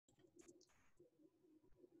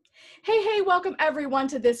Hey, welcome everyone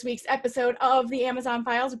to this week's episode of the Amazon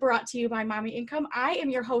Files brought to you by Mommy Income. I am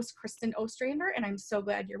your host, Kristen Ostrander, and I'm so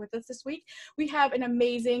glad you're with us this week. We have an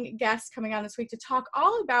amazing guest coming on this week to talk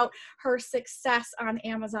all about her success on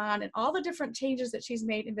Amazon and all the different changes that she's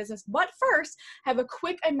made in business. But first, I have a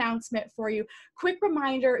quick announcement for you. Quick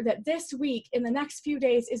reminder that this week, in the next few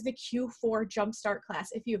days, is the Q4 Jumpstart class.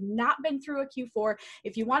 If you've not been through a Q4,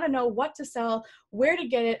 if you want to know what to sell, where to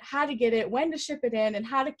get it, how to get it, when to ship it in, and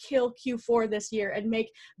how to kill Q4 this year and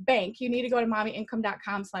make bank, you need to go to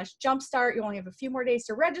mommyincome.com/jumpstart. You only have a few more days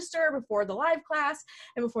to register before the live class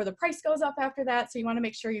and before the price goes up after that. So you want to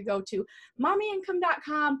make sure you go to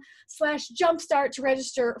mommyincome.com/jumpstart to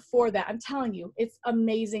register for that. I'm telling you, it's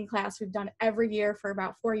amazing class. We've done it every year for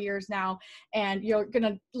about 4 years now, and you're going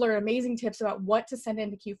to learn amazing tips about what to send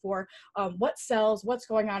into Q4, what sells, what's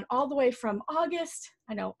going on, all the way from August.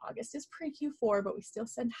 I know August is pre-Q4, but we still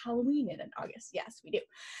send Halloween in August. Yes, we do.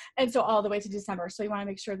 And so all the way to December. So you want to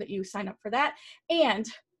make sure that you sign up for that. And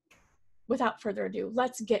without further ado,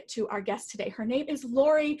 let's get to our guest today. Her name is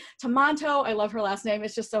Lori Tamanto. I love her last name.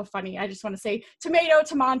 It's just so funny. I just want to say tomato,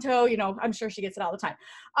 Tamanto. You know, I'm sure she gets it all the time.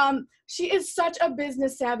 She is such a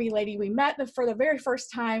business savvy lady. We met for the very first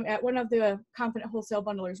time at one of the Confident Wholesale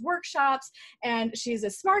Bundlers workshops, and she's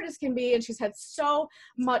as smart as can be, and she's had so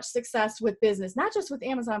much success with business, not just with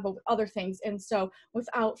Amazon, but with other things. And so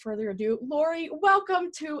without further ado, Lori, welcome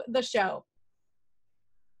to the show.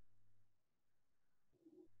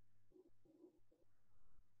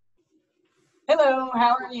 Hello,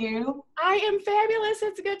 how are you? I am fabulous.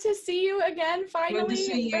 It's good to see you again, finally. Good to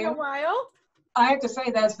see It's been a while. I have to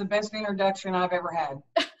say that's the best introduction I've ever had.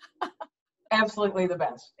 Absolutely the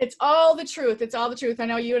best. It's all the truth. It's all the truth. I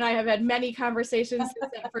know you and I have had many conversations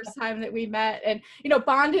since that first time that we met, and, you know,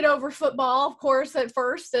 bonded over football, of course, at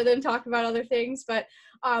first, and then talked about other things. But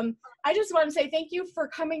I just want to say thank you for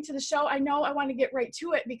coming to the show. I know I want to get right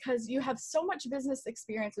to it because you have so much business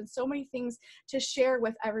experience and so many things to share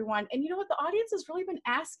with everyone. And you know what? The audience has really been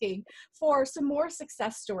asking for some more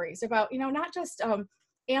success stories about, you know, not just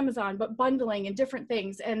Amazon, but bundling and different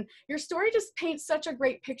things. And your story just paints such a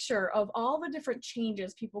great picture of all the different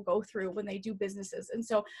changes people go through when they do businesses. And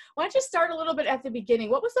so why don't you start a little bit at the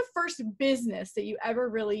beginning? What was the first business that you ever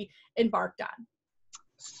really embarked on?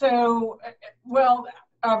 So, well,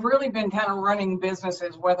 I've really been kind of running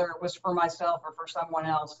businesses, whether it was for myself or for someone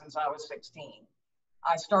else, since I was 16.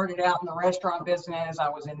 I started out in the restaurant business. I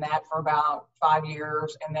was in that for about 5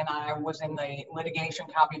 years. And then I was in the litigation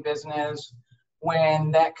copy business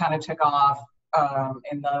when that kind of took off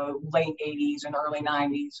in the late 80s and early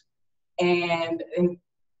 90s. And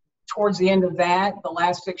towards the end of that, the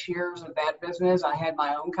last 6 years of that business, I had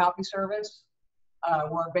my own copy service.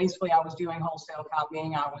 Where basically I was doing wholesale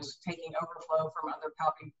copying. I was taking overflow from other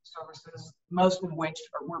copy services, most of which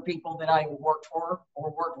were people that I worked for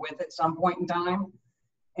or worked with at some point in time.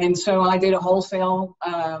 And so I did a wholesale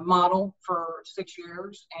model for 6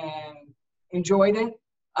 years and enjoyed it.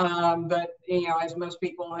 But, you know, as most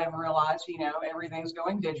people have realized, you know, everything's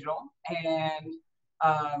going digital. And,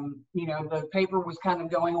 you know, the paper was kind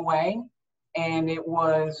of going away. And it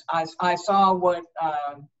was, I saw what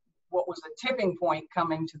was a tipping point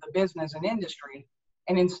coming to the business and industry.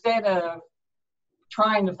 And instead of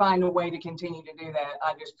trying to find a way to continue to do that,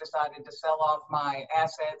 I just decided to sell off my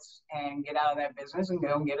assets and get out of that business and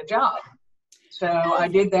go and get a job. So I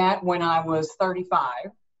did that when I was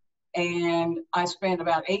 35. And I spent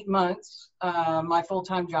about 8 months. My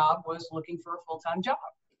full-time job was looking for a full-time job.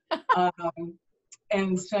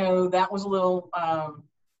 And so that was a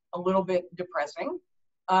little bit depressing.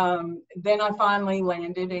 Then I finally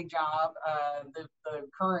landed a job, the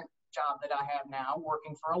current job that I have now,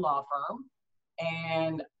 working for a law firm.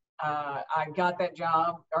 And I got that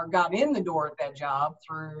job, or got in the door at that job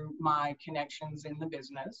through my connections in the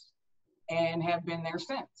business, and have been there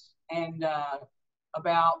since. And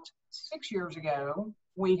about 6 years ago,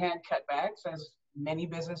 we had cutbacks, as many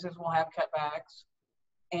businesses will have cutbacks.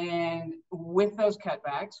 And with those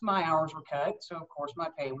cutbacks, my hours were cut. So of course my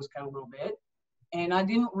pay was cut a little bit. And I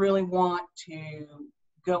didn't really want to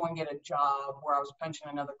go and get a job where I was punching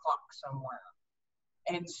another clock somewhere.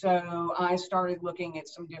 And so I started looking at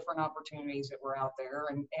some different opportunities that were out there.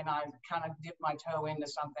 And I kind of dipped my toe into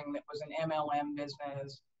something that was an MLM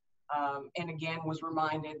business. And again, was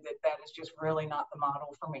reminded that that is just really not the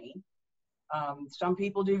model for me. Some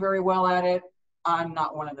people do very well at it. I'm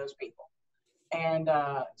not one of those people. And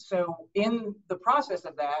so in the process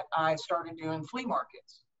of that, I started doing flea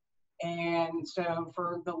markets. And so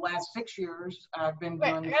for the last 6 years, I've been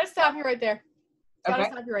doing. I gotta stop you right there. Gotta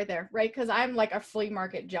Okay. stop you right there, right? Because I'm like a flea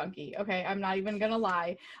market junkie. Okay, I'm not even gonna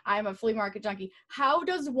lie. I'm a flea market junkie. How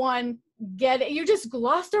does one get it? You just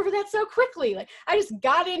glossed over that so quickly. Like, I just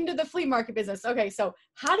got into the flea market business. Okay, so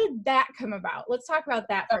how did that come about? Let's talk about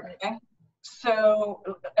that for a minute. Okay. So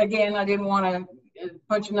again, I didn't want to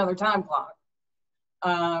punch another time clock.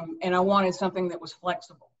 And I wanted something that was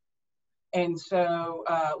flexible. And so,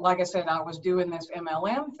 like I said, I was doing this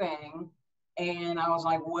MLM thing, and I was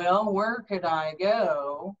like, well, where could I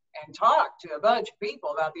go and talk to a bunch of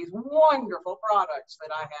people about these wonderful products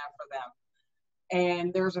that I have for them?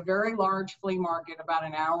 And there's a very large flea market about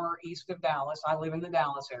an hour east of Dallas. I live in the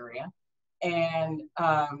Dallas area. And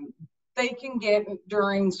they can get,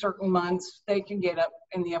 during certain months, they can get up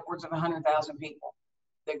in the upwards of 100,000 people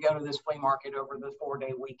that go to this flea market over the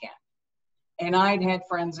 4-day weekend. And I'd had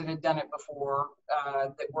friends that had done it before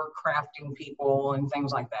that were crafting people and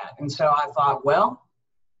things like that. And so I thought, well,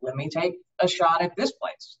 let me take a shot at this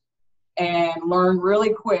place and learn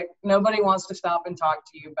really quick. Nobody wants to stop and talk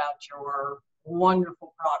to you about your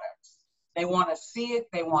wonderful products. They want to see it.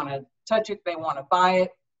 They want to touch it. They want to buy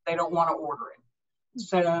it. They don't want to order it.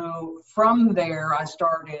 So from there, I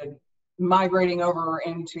started migrating over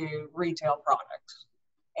into retail products.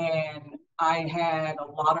 And I had a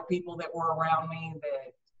lot of people that were around me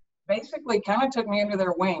that basically kind of took me under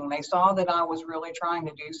their wing. They saw that I was really trying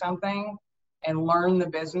to do something and learn the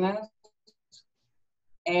business.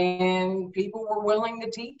 And people were willing to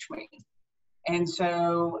teach me. And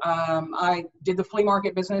so I did the flea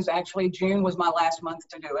market business. Actually, June was my last month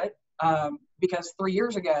to do it because 3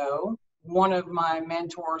 years ago, one of my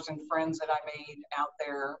mentors and friends that I made out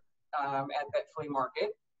there at that flea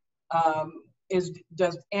market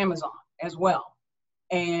does Amazon as well.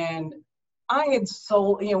 And I had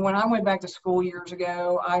sold, when I went back to school years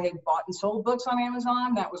ago, I had bought and sold books on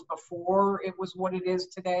Amazon. That was before it was what it is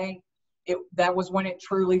today. That was when it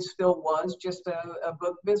truly still was just a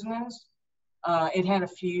book business. It had a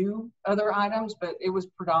few other items, but it was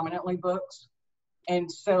predominantly books. And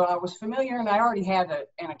so I was familiar, and I already had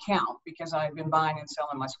an account because I had been buying and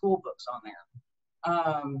selling my school books on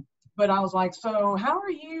there. But I was like, so how are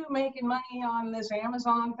you making money on this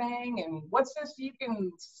Amazon thing? And what's this? You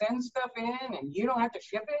can send stuff in and you don't have to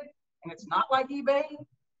ship it, and it's not like eBay.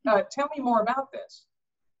 Tell me more about this.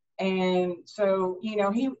 And so,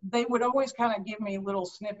 they would always kind of give me little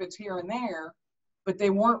snippets here and there, but they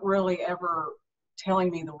weren't really ever telling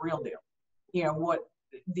me the real deal, what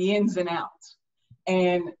the ins and outs.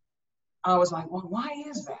 And I was like, well, why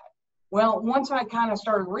is that? Well, once I kind of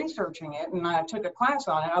started researching it and I took a class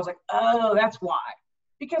on it, I was like, oh, that's why.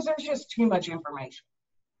 Because there's just too much information.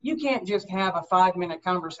 You can't just have a 5-minute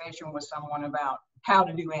conversation with someone about how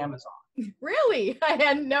to do Amazon. Really? I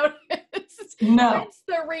hadn't noticed. No. That's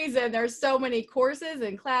the reason there's so many courses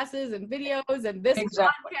and classes and videos and this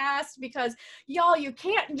podcast, because y'all, you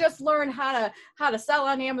can't just learn how to sell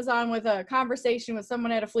on Amazon with a conversation with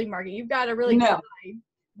someone at a flea market. You've got to really decide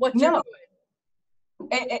what you're doing.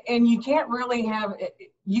 And you can't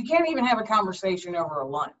even have a conversation over a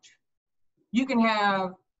lunch. You can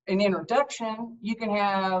have an introduction, you can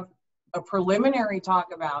have a preliminary talk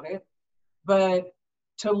about it, but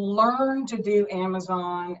to learn to do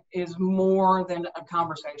Amazon is more than a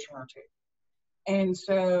conversation or two. And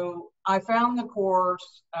so I found the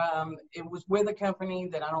course. It was with a company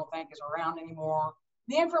that I don't think is around anymore.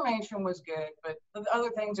 The information was good, but the other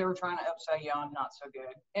things they were trying to upsell you on, not so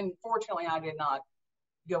good. And fortunately, I did not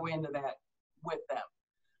go into that with them.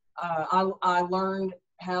 I learned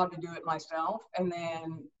how to do it myself. And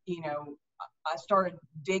then, I started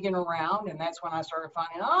digging around, and that's when I started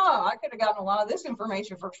finding, I could have gotten a lot of this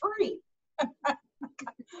information for free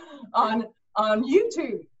on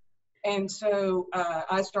YouTube. And so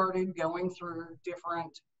I started going through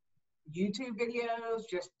different YouTube videos,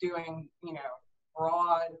 just doing,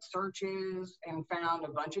 broad searches, and found a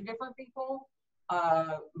bunch of different people.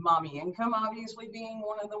 Mommy Income, obviously, being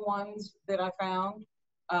one of the ones that I found.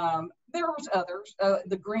 There was others.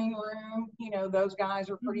 The Green Room, those guys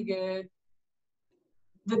are pretty good.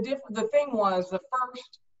 The thing was, the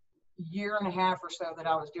first year and a half or so that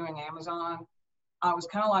I was doing Amazon, I was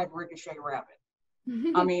kind of like Ricochet Rabbit.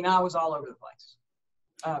 I mean, I was all over the place.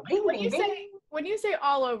 When you say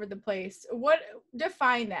all over the place, what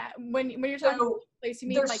define that? When you're talking about place, you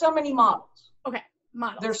mean there's so many models. Okay,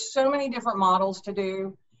 models. There's so many different models to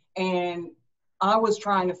do, and I was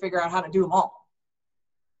trying to figure out how to do them all.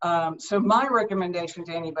 So my recommendation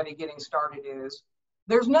to anybody getting started is,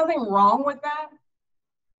 there's nothing wrong with that,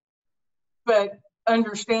 but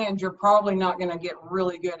understand you're probably not going to get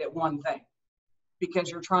really good at one thing because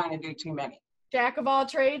you're trying to do too many. Jack of all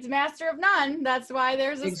trades, master of none. That's why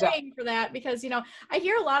there's a Exactly. saying for that, because, I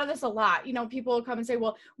hear a lot of this a lot. People come and say,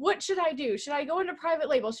 well, what should I do? Should I go into private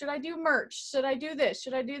label? Should I do merch? Should I do this?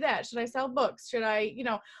 Should I do that? Should I sell books? Should I,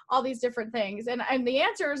 all these different things. And the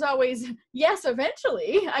answer is always yes,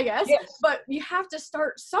 eventually, I guess, Yes. but you have to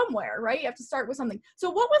start somewhere, right? You have to start with something. So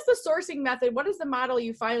what was the sourcing method? What is the model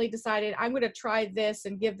you finally decided, I'm going to try this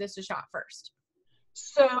and give this a shot first?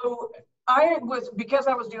 So because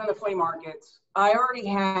I was doing the flea markets, I already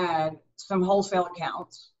had some wholesale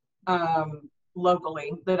accounts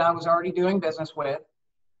locally that I was already doing business with.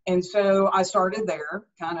 And so I started there,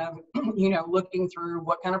 kind of, looking through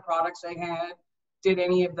what kind of products they had. Did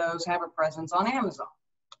any of those have a presence on Amazon?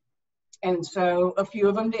 And so a few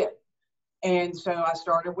of them did. And so I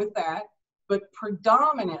started with that. But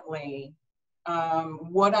predominantly,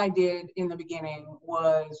 what I did in the beginning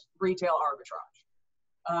was retail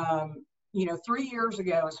arbitrage. 3 years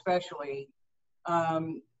ago, especially,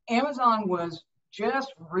 Amazon was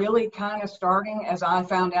just really kind of starting, as I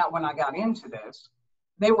found out when I got into this,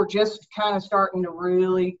 they were just kind of starting to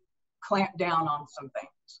really clamp down on some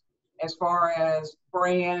things as far as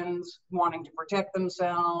brands wanting to protect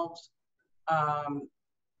themselves,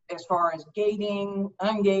 as far as gating,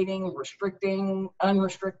 ungating, restricting,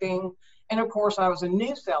 unrestricting. And of course, I was a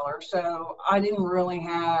new seller, so I didn't really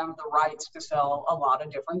have the rights to sell a lot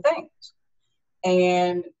of different things.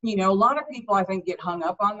 And, a lot of people, I think, get hung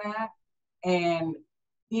up on that. And,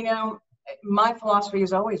 my philosophy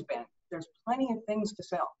has always been, there's plenty of things to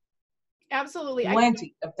sell. Absolutely.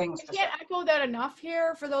 Plenty of things to sell. I can't echo that enough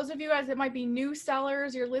here. For those of you as it might be new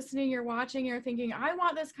sellers, you're listening, you're watching, you're thinking, I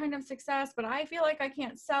want this kind of success, but I feel like I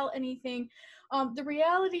can't sell anything. The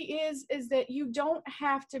reality is that you don't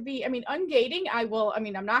have to be, ungating,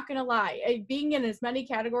 I'm not going to lie. Being in as many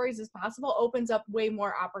categories as possible opens up way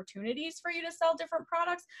more opportunities for you to sell different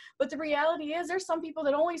products. But the reality is there's some people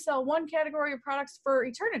that only sell one category of products for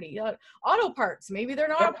eternity. Auto parts, maybe they're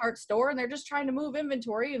an auto parts store and they're just trying to move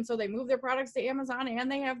inventory. And so they move their products to Amazon and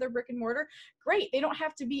they have their brick and mortar. Great. They don't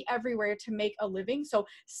have to be everywhere to make a living. So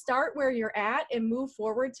start where you're at and move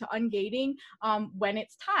forward to ungating when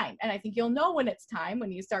it's time. And I think you'll know when it's time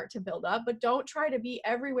when you start to build up, but don't try to be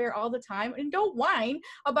everywhere all the time, and don't whine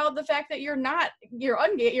about the fact that you're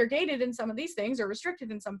gated in some of these things or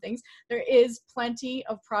restricted in some things. There is plenty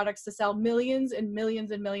of products to sell, millions and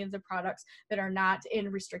millions and millions of products that are not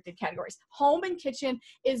in restricted categories. Home and kitchen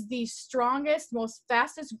is the strongest, most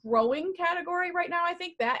fastest growing category right now. I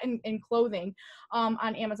think that and clothing on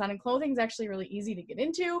Amazon, and clothing is actually really easy to get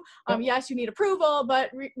into. Yes, you need approval,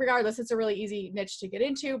 but regardless, it's a really easy niche to get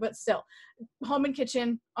into, but still, home and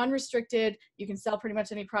kitchen, unrestricted. You can sell pretty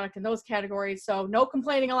much any product in those categories. So no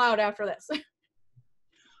complaining allowed after this.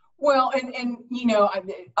 Well, and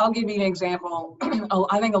I'll give you an example.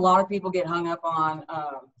 I think a lot of people get hung up on,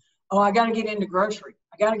 I got to get into grocery.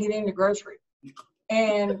 I got to get into grocery.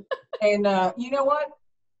 And you know what?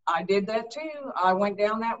 I did that too. I went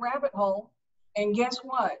down that rabbit hole. And guess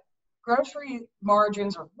what? Grocery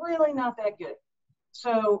margins are really not that good.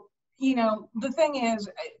 So, the thing is,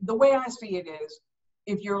 the way I see it is,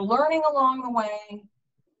 if you're learning along the way,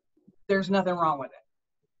 there's nothing wrong with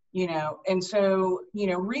it, And so,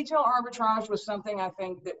 retail arbitrage was something I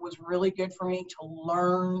think that was really good for me to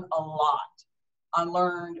learn a lot. I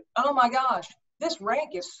learned, oh my gosh, this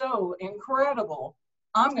rank is so incredible.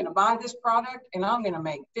 I'm going to buy this product and I'm going to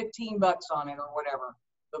make $15 on it or whatever.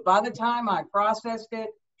 But by the time I processed it,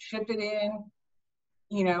 shipped it in,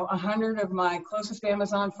 100 of my closest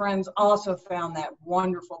Amazon friends also found that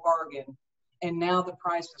wonderful bargain. And now the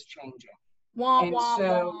price is changing. Wah, wah,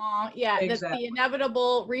 wah. Yeah, exactly. That's the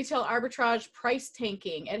inevitable retail arbitrage price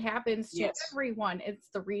tanking. It happens to everyone. It's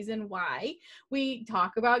the reason why we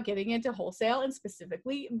talk about getting into wholesale and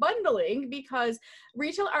specifically bundling, because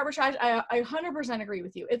retail arbitrage, I 100% agree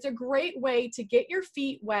with you. It's a great way to get your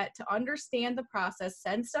feet wet, to understand the process,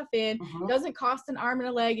 send stuff in. Mm-hmm. Doesn't cost an arm and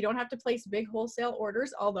a leg. You don't have to place big wholesale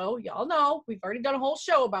orders, although y'all know, we've already done a whole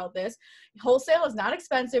show about this. Wholesale is not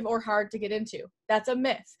expensive or hard to get into. That's a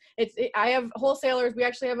myth. I have wholesalers. We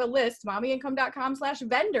actually have a list,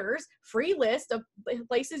 mommyincome.com/vendors, free list of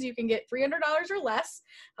places you can get $300 or less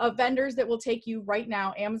of vendors that will take you right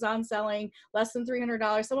now. Amazon selling less than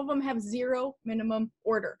 $300. Some of them have zero minimum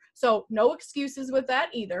order. So no excuses with that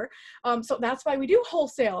either. So that's why we do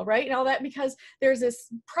wholesale, right? And all that, because there's this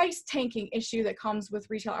price tanking issue that comes with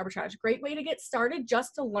retail arbitrage. Great way to get started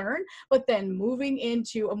just to learn, but then moving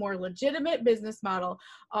into a more legitimate business model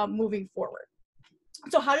moving forward.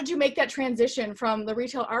 So how did you make that transition from the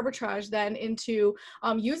retail arbitrage then into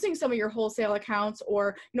using some of your wholesale accounts,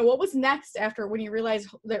 or, what was next after when you realized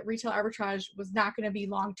that retail arbitrage was not going to be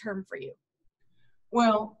long-term for you?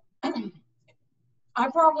 Well, I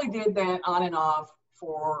probably did that on and off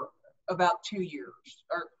for about 2 years,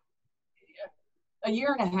 or a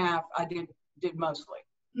year and a half. I did mostly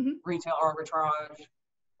retail arbitrage.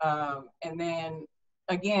 And then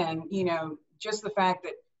again, just the fact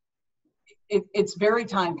that it's very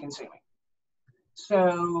time consuming.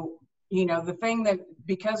 So, the thing that,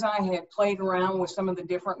 because I had played around with some of the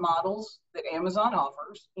different models that Amazon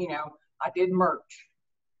offers, I did merch.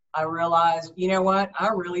 I realized, you know what, I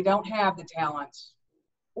really don't have the talents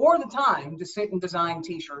or the time to sit and design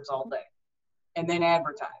t-shirts all day and then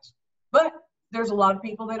advertise. But there's a lot of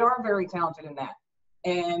people that are very talented in that.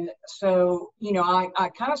 And so, I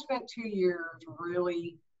kind of spent 2 years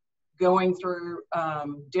really going through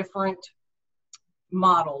different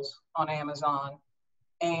models on Amazon.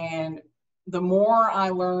 And the more I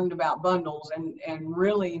learned about bundles, and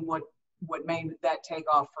really what made that take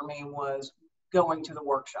off for me was going to the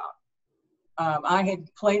workshop. I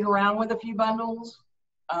had played around with a few bundles.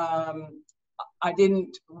 I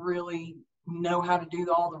didn't really know how to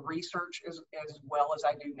do all the research as well as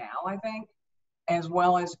I do now, I think, as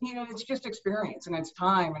well as, it's just experience and it's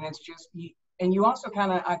time, and it's just, and you also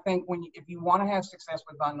kind of, I think if you want to have success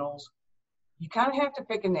with bundles, you kind of have to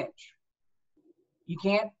pick a niche. You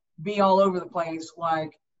can't be all over the place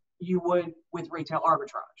like you would with retail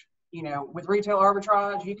arbitrage. With retail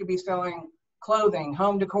arbitrage, you could be selling clothing,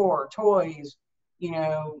 home decor, toys,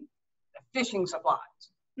 fishing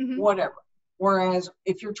supplies, whatever. Whereas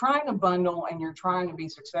if you're trying to bundle and you're trying to be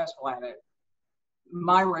successful at it,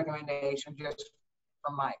 my recommendation, just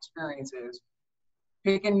from my experience, is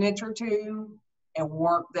pick a niche or two and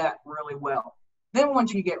work that really well. Then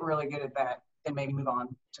once you get really good at that, then maybe move on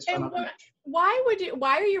to some other niche. Why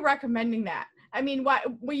are you recommending that? I mean, why?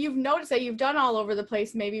 Well, you've noticed that you've done all over the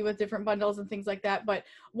place, maybe with different bundles and things like that. But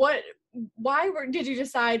why did you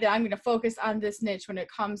decide that I'm going to focus on this niche when it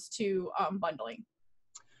comes to bundling?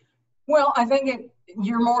 Well, I think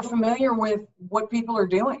you're more familiar with what people are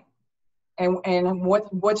doing and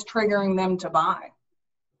what's triggering them to buy,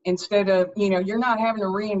 instead of, you're not having to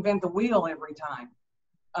reinvent the wheel every time.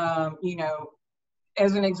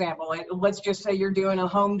 As an example, let's just say you're doing a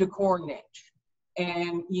home decor niche,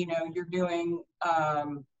 and you're doing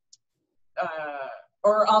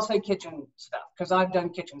or I'll say kitchen stuff, because I've done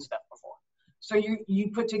kitchen stuff before. So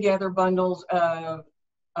you put together bundles of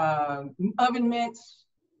oven mitts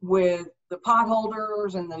with the pot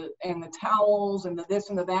holders and the towels and the this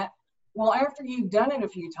and the that. Well, after you've done it a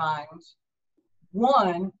few times,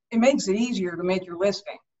 one, it makes it easier to make your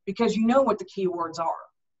listing because you know what the keywords are.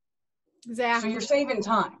 Exactly. So you're saving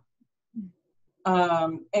time.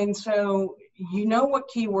 And so you know what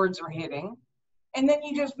keywords are hitting. And then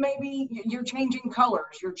you just you're changing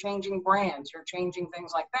colors, you're changing brands, you're changing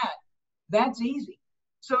things like that. That's easy.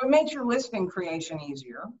 So it makes your listing creation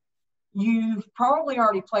easier. You've probably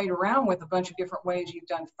already played around with a bunch of different ways you've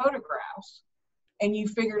done photographs, and you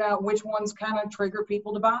figured out which ones kind of trigger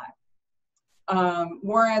people to buy.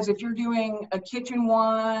 Whereas if you're doing a kitchen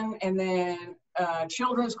one and then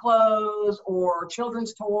children's clothes or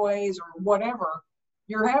children's toys or whatever,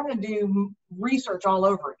 you're having to do research all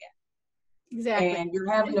over again. Exactly. And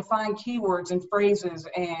you're having to find keywords and phrases,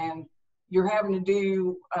 and you're having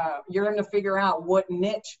to figure out what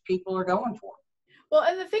niche people are going for. Well,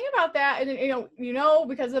 and the thing about that, and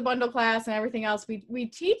because of the bundle class and everything else, we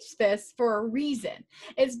teach this for a reason.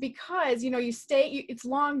 It's because it's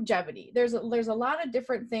longevity. There's a lot of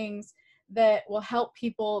different things that will help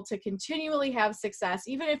people to continually have success,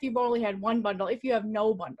 even if you've only had one bundle. If you have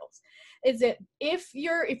no bundles, is that if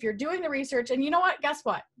you're doing the research, and you know what? Guess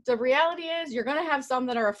what? The reality is you're going to have some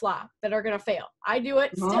that are a flop, that are going to fail. I do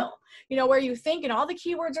it still. Where you think and all the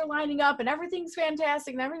keywords are lining up and everything's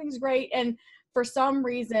fantastic and everything's great, and for some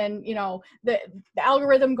reason, the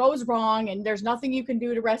algorithm goes wrong and there's nothing you can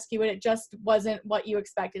do to rescue it. It just wasn't what you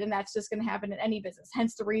expected. And that's just going to happen in any business.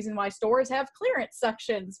 Hence the reason why stores have clearance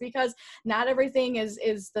sections, because not everything is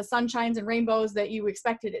the sunshines and rainbows that you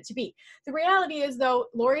expected it to be. The reality is, though,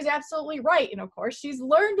 Lori's absolutely right. And of course, she's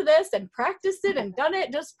learned this and practiced it and done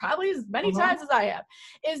it just probably as many times as I have,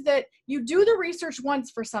 is that you do the research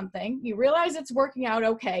once for something, you realize it's working out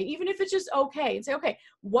okay, even if it's just okay, and say, okay,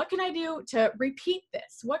 what can I do to repeat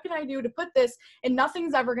this? What can I do to put this? And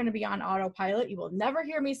nothing's ever going to be on autopilot. You will never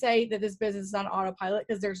hear me say that this business is on autopilot,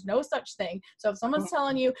 because there's no such thing. So if someone's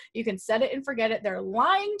telling you you can set it and forget it, they're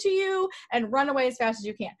lying to you, and run away as fast as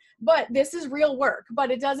you can. But this is real work,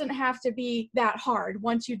 but it doesn't have to be that hard.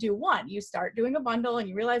 Once you do one, you start doing a bundle and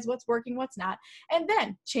you realize what's working, what's not, and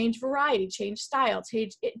then change variety, change style,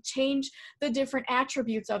 change the different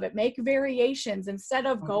attributes of it, make variations instead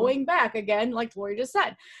of going back again, like Lori just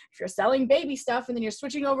said. If you're selling baby baby stuff, and then you're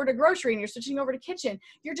switching over to grocery, and you're switching over to kitchen.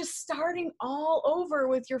 You're just starting all over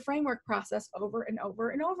with your framework process over and over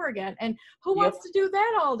and over again. And who Yep. wants to do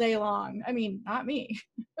that all day long? I mean, not me.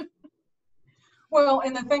 Well,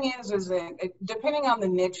 and the thing is that depending on the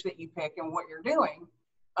niche that you pick and what you're doing,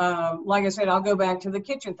 like I said, I'll go back to the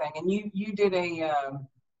kitchen thing. And you did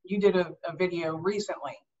a video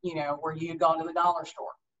recently, you know, where you had gone to the dollar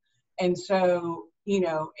store. And so, you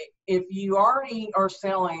know, if you already are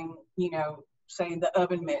selling, you know, say the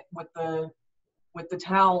oven mitt with the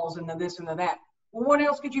towels and the this and the that, well, what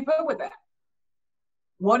else could you put with that?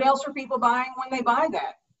 What else are people buying when they buy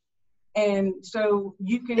that? And so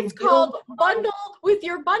you can. It's called bundle with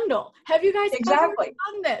your bundle. Have you guys ever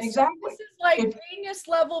done this? Exactly. This is like genius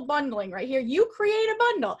level bundling right here. You create a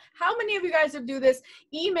bundle. How many of you guys have do this?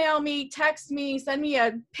 Email me, text me, send me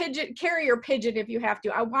a carrier pigeon if you have to.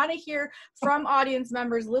 I want to hear from audience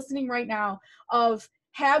members listening right now of,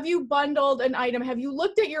 have you bundled an item? Have you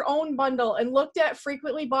looked at your own bundle and looked at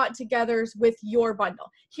frequently bought togethers with your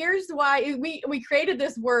bundle? Here's why we created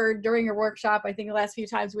this word during a workshop. I think the last few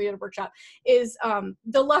times we did a workshop is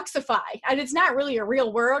deluxify. And it's not really a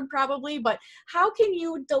real word probably, but how can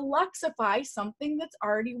you deluxify something that's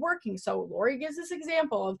already working? So Lori gives this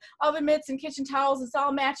example of oven mitts and kitchen towels, and it's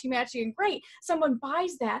all matchy and great. Someone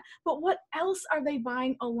buys that, but what else are they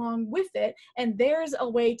buying along with it? And there's a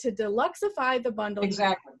way to deluxify the bundle.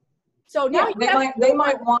 Exactly. So now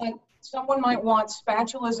someone might want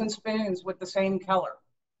spatulas and spoons with the same color.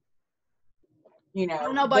 You know, I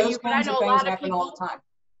don't know about you, but I know a lot of people all the time.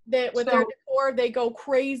 That with their decor, they go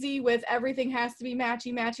crazy with everything has to be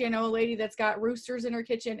matchy. I know a lady that's got roosters in her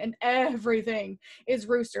kitchen, and everything is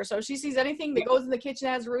rooster. So she sees anything that goes in the kitchen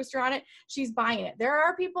that has a rooster on it, she's buying it. There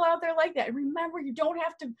are people out there like that. And remember, you don't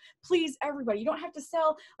have to please everybody. You don't have to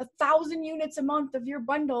sell 1,000 units a month of your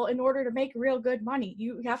bundle in order to make real good money.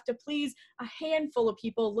 You have to please a handful of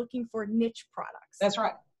people looking for niche products. That's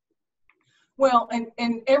right. Well,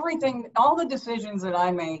 and everything, all the decisions that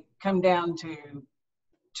I make come down to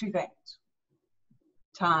two things: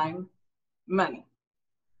 time, money.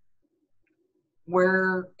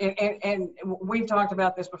 And we've talked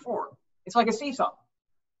about this before. It's like a seesaw.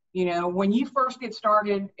 You know, when you first get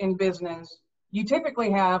started in business, you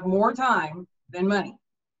typically have more time than money.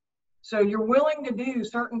 So you're willing to do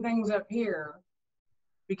certain things up here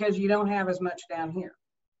because you don't have as much down here.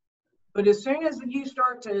 But as soon as you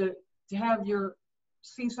start to have your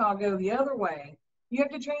seesaw go the other way, you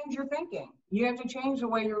have to change your thinking. You have to change the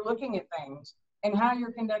way you're looking at things and how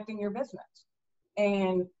you're conducting your business.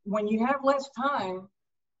 And when you have less time,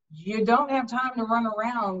 you don't have time to run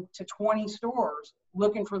around to 20 stores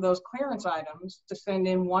looking for those clearance items to send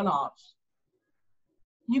in one-offs.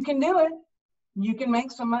 You can do it. You can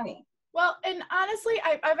make some money. Well, and honestly,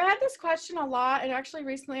 I've had this question a lot. And actually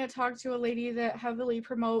recently I talked to a lady that heavily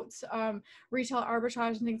promotes retail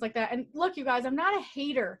arbitrage and things like that. And look, you guys, I'm not a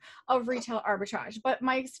hater of retail arbitrage, but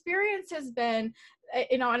my experience has been,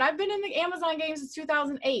 you know, and I've been in the Amazon game since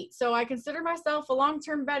 2008. So I consider myself a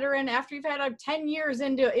long-term veteran. After you've had 10 years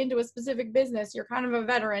into a specific business, you're kind of a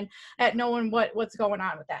veteran at knowing what's going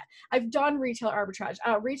on with that. I've done retail arbitrage.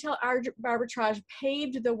 Retail arbitrage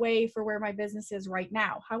paved the way for where my business is right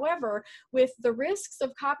now. However, with the risks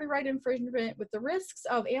of copyright infringement, with the risks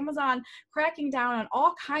of Amazon cracking down on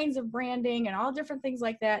all kinds of branding and all different things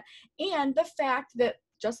like that, and the fact that,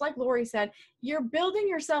 just like Lori said, you're building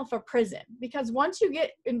yourself a prison, because once you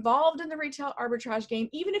get involved in the retail arbitrage game,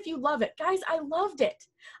 even if you love it, guys, I loved it.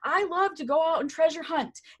 I love to go out and treasure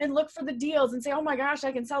hunt and look for the deals and say, oh my gosh,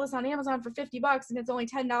 I can sell this on Amazon for $50 and it's only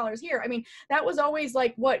 $10 here. I mean, that was always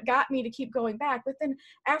like what got me to keep going back. But then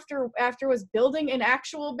after was building an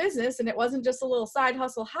actual business, and it wasn't just a little side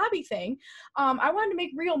hustle hobby thing, I wanted to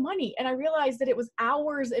make real money. And I realized that it was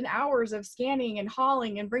hours and hours of scanning and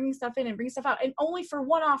hauling and bringing stuff in and bringing stuff out, and only for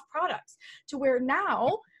one-off products, to where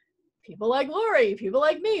now people like Lori, people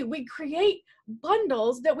like me, we create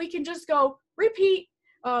bundles that we can just go repeat,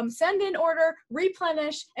 send in order,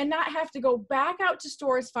 replenish, and not have to go back out to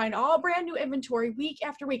stores, find all brand new inventory week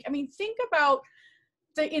after week. I mean, think about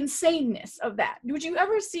the insaneness of that. Would you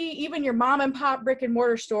ever see even your mom and pop brick and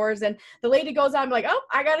mortar stores, and the lady goes on like, oh,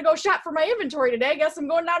 I got to go shop for my inventory today. Guess I'm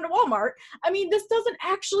going down to Walmart. I mean, this doesn't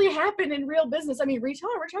actually happen in real business. I mean, retail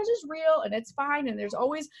arbitrage is real and it's fine. And there's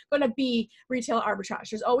always going to be retail arbitrage.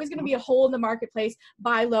 There's always going to be a hole in the marketplace,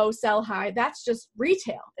 buy low, sell high. That's just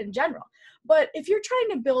retail in general. But if you're trying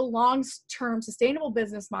to build a long-term sustainable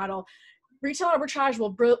business model, retail arbitrage will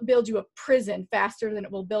build you a prison faster than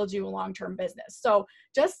it will build you a long-term business. So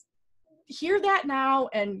just, hear that now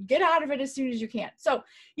and get out of it as soon as you can. So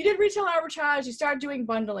you did retail arbitrage, you started doing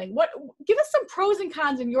bundling. Give us some pros and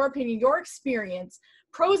cons in your opinion, your experience,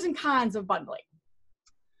 pros and cons of bundling.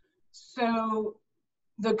 So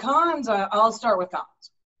the cons, I'll start with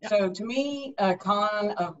cons. Yeah. So to me, a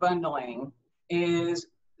con of bundling is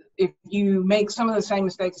if you make some of the same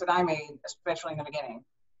mistakes that I made, especially in the beginning,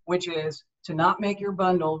 which is to not make your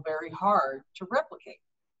bundle very hard to replicate.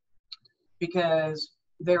 Because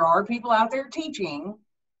there are people out there teaching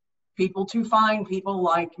people to find people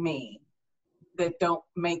like me that don't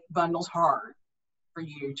make bundles hard for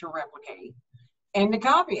you to replicate and to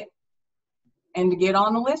copy it and to get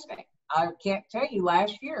on the listing. I can't tell you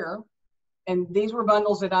last year, and these were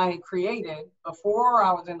bundles that I had created before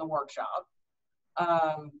I was in the workshop.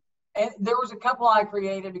 And there was a couple I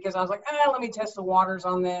created because I was like, let me test the waters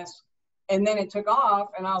on this. And then it took off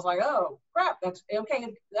and I was like, oh crap, that's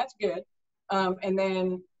okay, that's good. And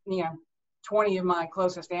then, 20 of my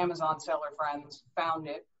closest Amazon seller friends found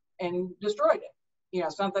it and destroyed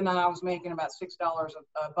it. Something that I was making about $6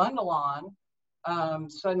 a bundle on,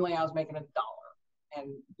 suddenly I was making $1. And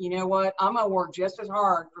you know what? I'm going to work just as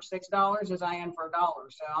hard for $6 as I am for $1.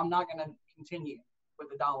 So I'm not going to continue with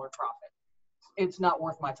 $1 profit. It's not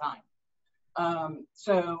worth my time.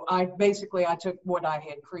 So I took what I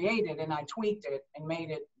had created and I tweaked it and made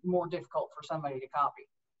it more difficult for somebody to copy.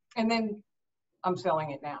 And then I'm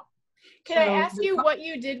selling it now. Can I ask you what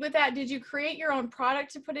you did with that? Did you create your own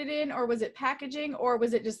product to put it in, or was it packaging, or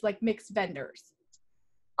was it just like mixed vendors?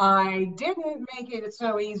 I didn't make it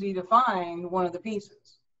so easy to find one of the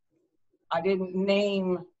pieces. I didn't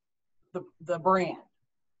name the brand.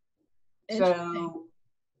 So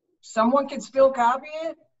someone could still copy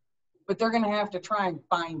it, but they're going to have to try and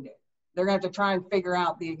find it. They're going to have to try and figure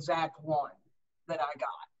out the exact one that I got,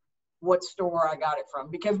 what store I got it from,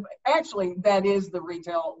 because actually that is the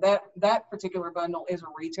retail, that particular bundle is a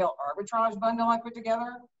retail arbitrage bundle I put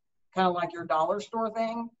together, kind of like your dollar store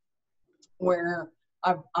thing, where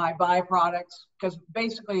I buy products, because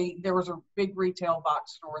basically there was a big retail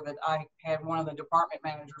box store that I had one of the department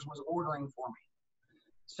managers was ordering for me.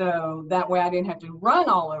 So that way I didn't have to run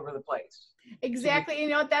all over the place.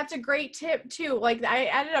 Exactly. That's a great tip too. Like I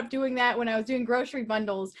ended up doing that when I was doing grocery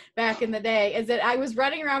bundles back in the day, is that I was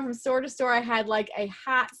running around from store to store. I had like a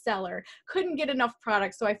hot seller, couldn't get enough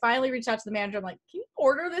products. So I finally reached out to the manager. I'm like, can you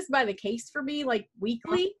order this by the case for me, like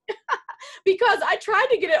weekly? Because I tried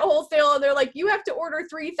to get it wholesale and they're like, you have to order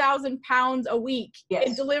 3,000 pounds a week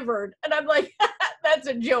and delivered. And I'm like, that's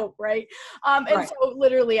a joke, right? And so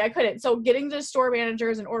literally I couldn't. So getting to store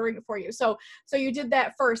managers and ordering it for you. So you did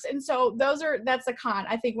that first. And so that's a con.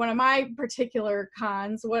 I think one of my particular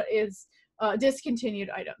cons, what is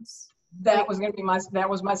discontinued items. That was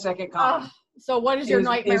my second con. So what is your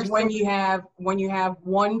nightmare? Is when you have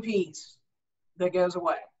one piece that goes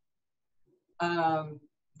away.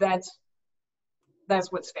 That's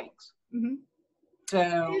what stinks. Mm-hmm. So,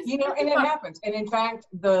 and it happens. And in fact,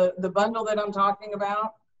 the bundle that I'm talking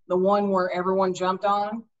about, the one where everyone jumped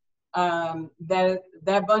on,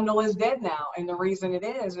 that bundle is dead now. And the reason it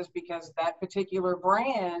is because that particular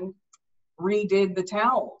brand redid the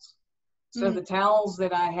towels. So the towels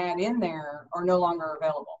that I had in there are no longer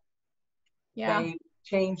available. Yeah. They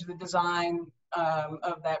changed the design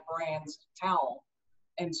of that brand's towel.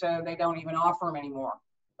 And so they don't even offer them anymore.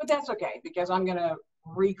 But that's okay, because I'm going to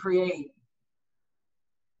recreate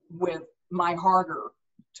with my harder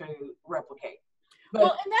to replicate.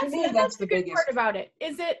 But to me, that's the biggest part about it.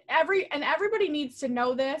 Is it everybody needs to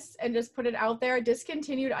know this and just put it out there.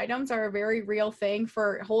 Discontinued items are a very real thing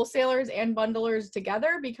for wholesalers and bundlers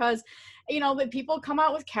together, because that people come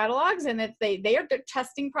out with catalogs and they are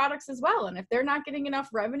testing products as well. And if they're not getting enough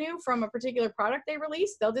revenue from a particular product they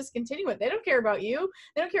release, they'll discontinue it. They don't care about you.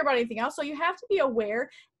 They don't care about anything else. So you have to be aware.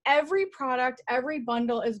 Every product, every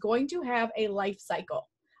bundle is going to have a life cycle.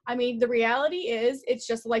 I mean, the reality is it's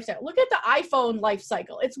just a life cycle. Look at the iPhone life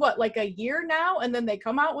cycle. It's what, like a year now? And then they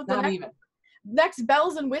come out with next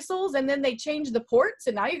bells and whistles, and then they change the ports,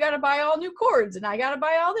 and now you got to buy all new cords, and I got to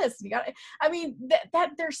buy all this.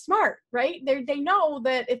 That they're smart, right? They know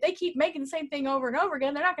that if they keep making the same thing over and over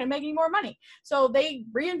again, they're not going to make any more money. So they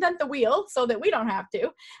reinvent the wheel so that we don't have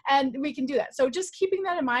to, and we can do that. So just keeping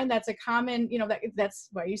that in mind, that's a common, that's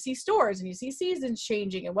why you see stores and you see seasons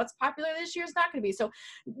changing, and what's popular this year is not going to be. So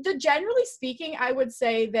generally speaking, I would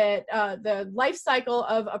say that the life cycle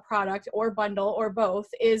of a product or bundle or both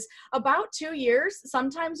is about 2 2 years.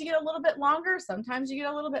 Sometimes you get a little bit longer, sometimes you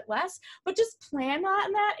get a little bit less, but just plan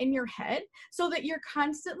on that in your head so that you're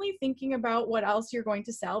constantly thinking about what else you're going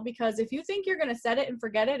to sell. Because if you think you're going to set it and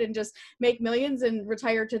forget it and just make millions and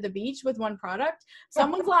retire to the beach with one product,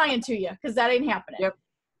 someone's lying to you, because that ain't happening. Yep.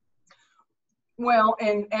 Well,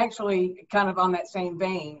 and actually kind of on that same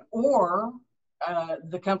vein, or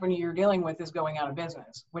the company you're dealing with is going out of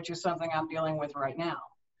business, which is something I'm dealing with right now.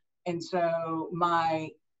 And so my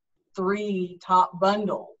 3 top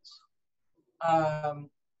bundles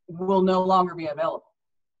will no longer be available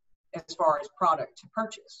as far as product to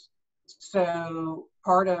purchase. So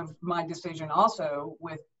part of my decision also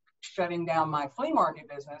with shutting down my flea market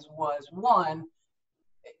business was, one,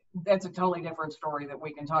 that's a totally different story that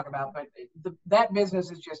we can talk about, but that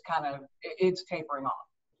business is just kind of, it's tapering off.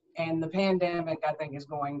 And the pandemic, I think, is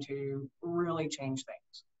going to really change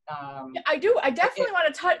things. I definitely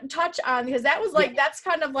want to touch on, because that was like, that's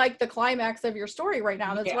kind of like the climax of your story right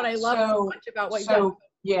now. That's what I love so much about what you've done.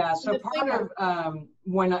 Yeah, so part of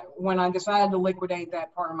when I decided to liquidate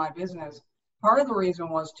that part of my business, part of the reason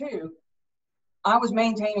was too, I was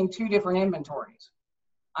maintaining 2 different inventories.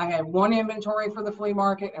 I had one inventory for the flea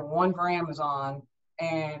market and one for Amazon,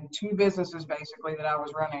 and 2 businesses basically that I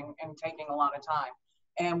was running and taking a lot of time.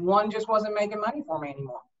 And one just wasn't making money for me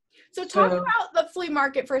anymore. So talk about the flea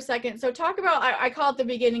market for a second. So talk about, I call it the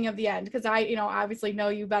beginning of the end, because I, obviously know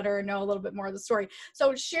you better and know a little bit more of the story.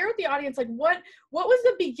 So share with the audience, like what was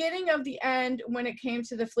the beginning of the end when it came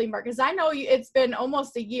to the flea market? Because I know it's been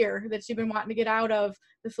almost a year that you've been wanting to get out of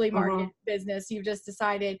the flea market business. You've just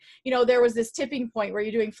decided, there was this tipping point where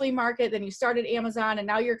you're doing flea market, then you started Amazon, and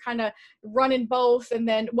now you're kind of running both. And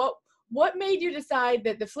then what made you decide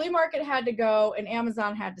that the flea market had to go and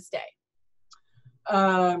Amazon had to stay?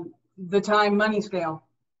 The time money scale.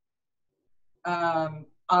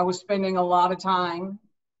 I was spending a lot of time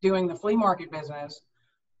doing the flea market business,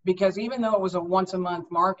 because even though it was a once a month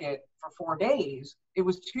market for 4 days, it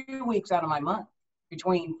was 2 weeks out of my month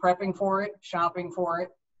between prepping for it, shopping for it,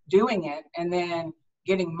 doing it, and then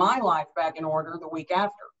getting my life back in order the week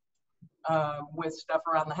after with stuff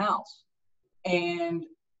around the house. And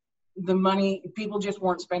the money, people just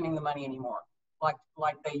weren't spending the money anymore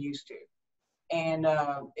like they used to. And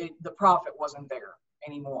the profit wasn't there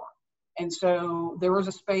anymore. And so there was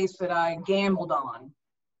a space that I gambled on.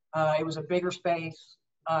 It was a bigger space.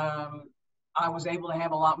 I was able to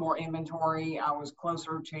have a lot more inventory. I was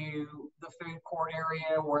closer to the food court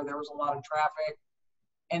area where there was a lot of traffic.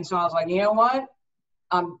 And so I was like, you know what?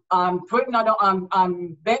 I'm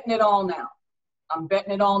betting it all now. I'm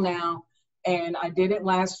betting it all now. And I did it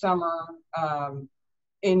last summer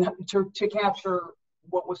to capture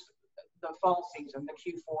what was the fall season, the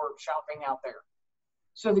Q4 shopping out there.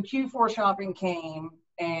 So the Q4 shopping came,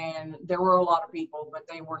 and there were a lot of people, but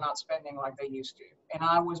they were not spending like they used to. And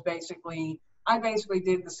I basically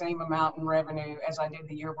did the same amount in revenue as I did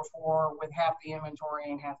the year before, with half the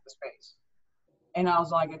inventory and half the space. And I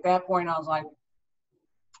was like, at that point, I was like,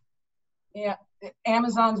 yeah,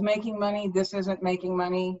 Amazon's making money. This isn't making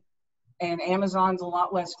money. And Amazon's a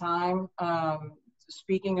lot less time.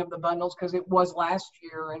 Speaking of the bundles, because it was last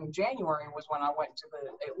year in January was when I went to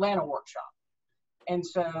the Atlanta workshop. And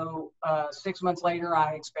so 6 months later,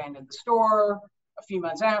 I expanded the store. A few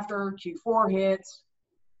months after, Q4 hits.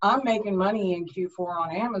 I'm making money in Q4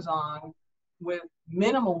 on Amazon with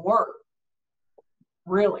minimal work,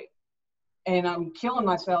 really. And I'm killing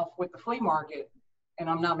myself with the flea market, and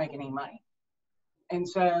I'm not making any money. And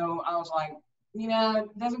so I was like,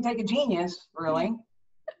 it doesn't take a genius, really,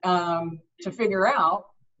 to figure out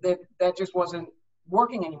that just wasn't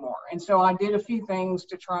working anymore. And so I did a few things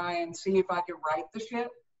to try and see if I could right the ship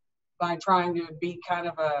by trying to be kind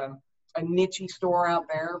of a niche store out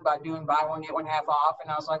there by doing buy one, get one half off. And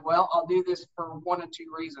I was like, well, I'll do this for one or two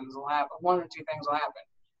reasons. One or two things will happen.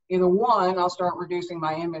 Either one, I'll start reducing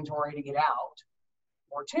my inventory to get out,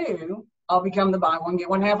 or two, I'll become the buy one, get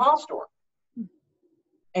one half off store.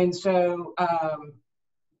 And so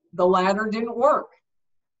the latter didn't work.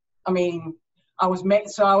 I mean, I was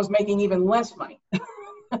making even less money,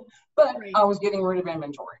 but right. I was getting rid of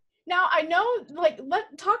inventory. Now I know, let's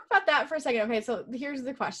talk about that for a second. Okay, so here's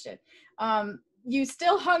the question. You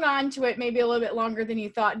still hung on to it maybe a little bit longer than you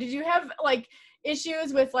thought. Did you have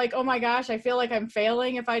issues with like, oh my gosh, I feel like I'm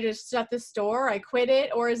failing if I just shut the store, I quit it?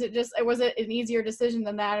 Or is it just, was it an easier decision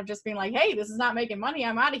than that of just being like, hey, this is not making money,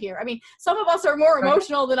 I'm out of here? I mean, some of us are more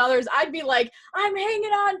emotional than others. I'd be like, I'm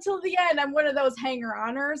hanging on till the end. I'm one of those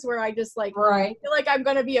hanger-oners where I just like feel like I'm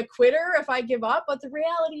going to be a quitter if I give up. But the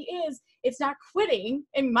reality is, it's not quitting,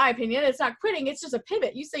 in my opinion. It's not quitting. It's just a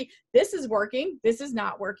pivot. You say, this is working. This is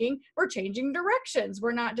not working. We're changing directions.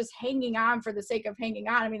 We're not just hanging on for the sake of hanging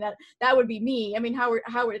on. I mean, that would be me. I mean, how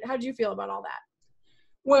do you feel about all that?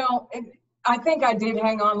 Well, I think I did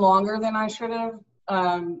hang on longer than I should have,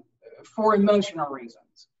 for emotional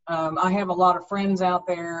reasons. I have a lot of friends out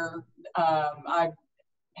there. I've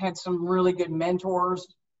had some really good mentors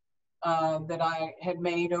that I had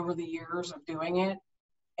made over the years of doing it.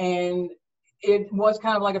 And it was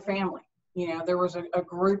kind of like a family. You know, there was a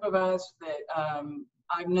group of us that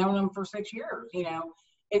I've known them for 6 years. You know,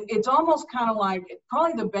 it's almost kind of like,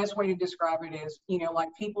 probably the best way to describe it is, you know, like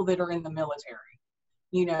people that are in the military.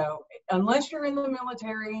 You know, unless you're in the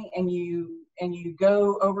military and you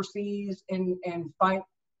go overseas and fight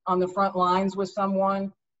on the front lines with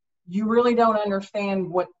someone, you really don't understand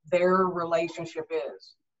what their relationship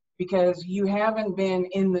is, because you haven't been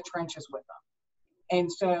in the trenches with them. And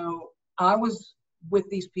so I was with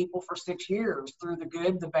these people for 6 years, through the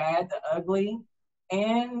good, the bad, the ugly,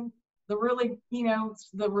 and the really, you know,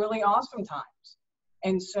 the really awesome times.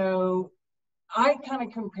 And so I kind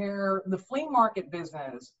of compare the flea market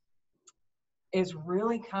business is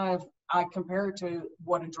really kind of, I compare it to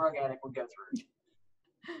what a drug addict would go through.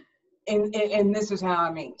 And this is how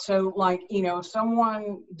I mean. So like, you know, if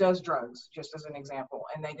someone does drugs, just as an example,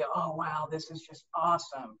 and they go, oh, wow, this is just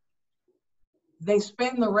awesome. They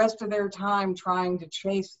spend the rest of their time trying to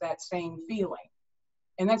chase that same feeling.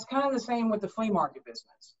 And that's kind of the same with the flea market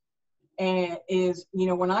business. And is, you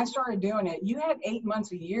know, when I started doing it, you had 8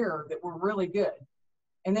 months a year that were really good,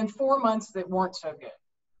 and then 4 months that weren't so good.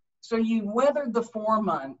 So you weathered the 4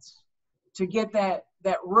 months to get that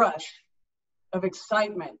rush of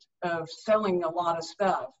excitement of selling a lot of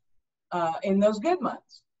stuff in those good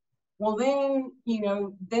months. Well, then, you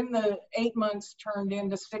know, then the 8 months turned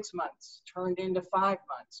into 6 months, turned into 5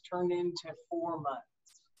 months, turned into 4 months.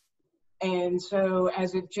 And so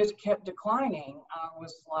as it just kept declining, I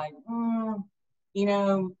was like, you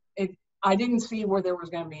know, I didn't see where there was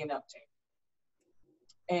going to be an uptick.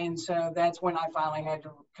 And so that's when I finally had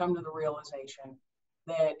to come to the realization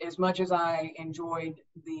that as much as I enjoyed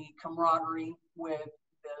the camaraderie with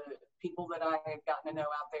the people that I had gotten to know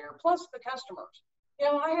out there, plus the customers, you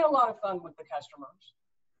know, I had a lot of fun with the customers.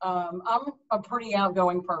 I'm a pretty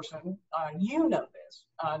outgoing person. You know this.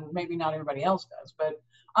 Maybe not everybody else does, but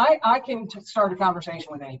I can start a conversation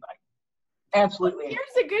with anybody. Absolutely. Well,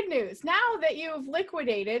 here's the good news. Now that you've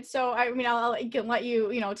liquidated, so I mean, I can let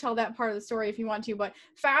you, you know, tell that part of the story if you want to, but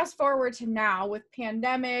fast forward to now with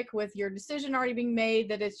pandemic, with your decision already being made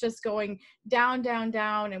that it's just going down, down,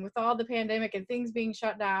 down, and with all the pandemic and things being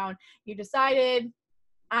shut down, you decided,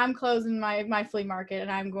 I'm closing my flea market and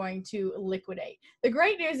I'm going to liquidate. The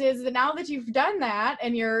great news is that now that you've done that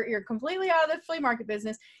and you're completely out of the flea market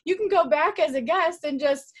business, you can go back as a guest and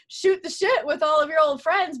just shoot the shit with all of your old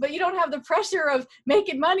friends, but you don't have the pressure of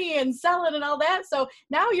making money and selling and all that. So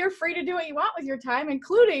now you're free to do what you want with your time,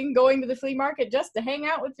 including going to the flea market just to hang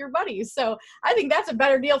out with your buddies. So I think that's a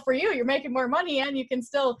better deal for you. You're making more money and you can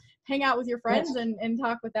still hang out with your friends and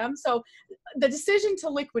talk with them. So the decision to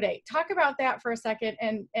liquidate, talk about that for a second,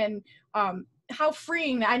 and how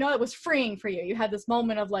freeing. I know it was freeing for you. You had this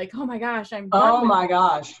moment of like, oh my gosh, I'm done. Oh my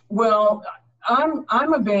gosh. Well,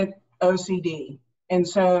 I'm a bit OCD. And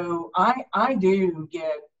so I do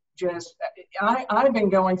get just, I've been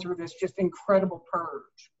going through this just incredible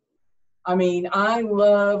purge. I mean, I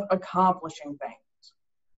love accomplishing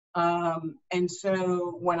things. And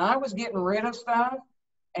so when I was getting rid of stuff,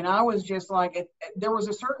 and I was just like, there was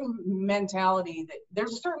a certain mentality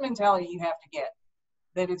there's a certain mentality you have to get,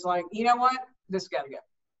 that it's like, you know what, this got to go.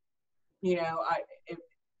 You know,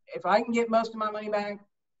 if I can get most of my money back,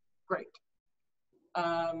 great.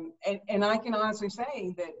 And I can honestly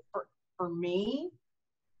say that for me,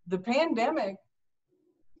 the pandemic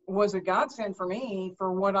was a godsend for me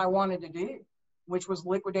for what I wanted to do, which was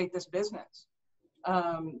liquidate this business.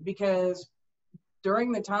 Because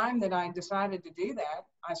during the time that I decided to do that,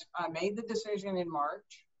 I made the decision in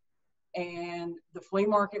March, and the flea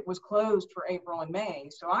market was closed for April and May.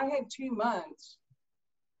 So I had 2 months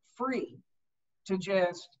free to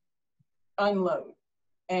just unload.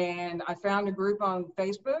 And I found a group on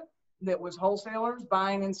Facebook that was wholesalers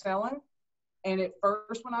buying and selling. And at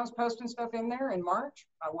first, when I was posting stuff in there in March,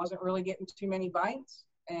 I wasn't really getting too many bites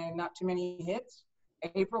and not too many hits.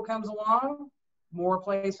 April comes along, more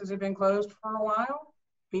places have been closed for a while.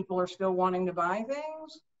 People are still wanting to buy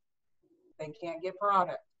things. They can't get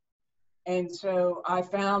product. And so I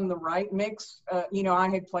found the right mix. I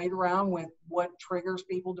had played around with what triggers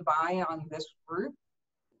people to buy on this group,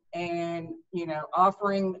 and,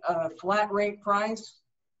 offering a flat rate price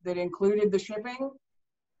that included the shipping,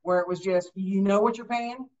 where it was just, what you're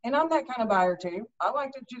paying. And I'm that kind of buyer too. I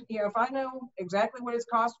like to just, if I know exactly what it's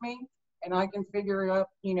cost me and I can figure out,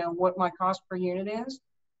 what my cost per unit is,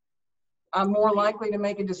 I'm more likely to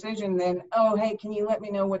make a decision than, oh, hey, can you let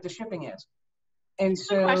me know what the shipping is? And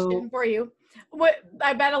so, question for you. What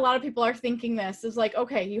I bet a lot of people are thinking this is like,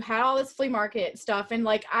 okay, you had all this flea market stuff, and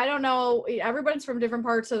like, I don't know, everybody's from different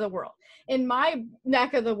parts of the world. In my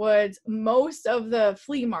neck of the woods, most of the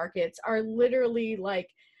flea markets are literally like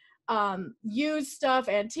used stuff,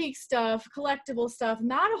 antique stuff, collectible stuff,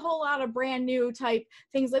 not a whole lot of brand new type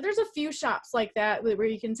things. Like, there's a few shops like that where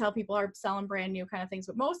you can tell people are selling brand new kind of things,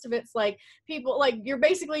 but most of it's like people, like, you're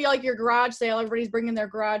basically like your garage sale. Everybody's bringing their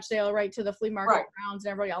garage sale right to the flea market grounds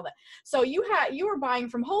and everybody, all that. So you were buying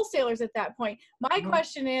from wholesalers at that point. My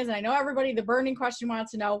question is, and I know everybody, the burning question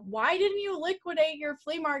wants to know, why didn't you liquidate your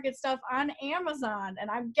flea market stuff on Amazon? And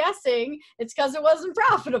I'm guessing it's because it wasn't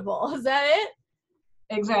profitable. Is that it?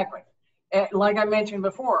 Exactly. Like I mentioned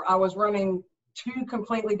before, I was running two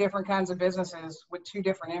completely different kinds of businesses with two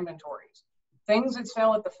different inventories. Things that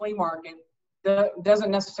sell at the flea market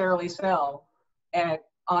doesn't necessarily sell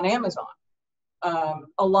on Amazon.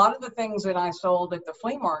 A lot of the things that I sold at the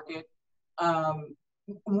flea market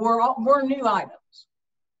were new items.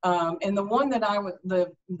 And the one that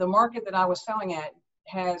the market that I was selling at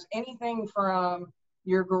has anything from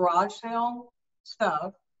your garage sale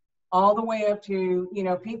stuff all the way up to,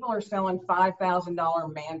 people are selling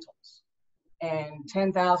 $5,000 mantles and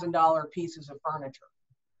 $10,000 pieces of furniture.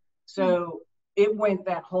 So it went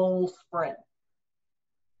that whole spread.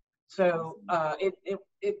 So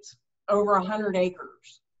it's over 100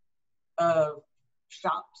 acres of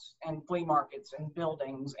shops and flea markets and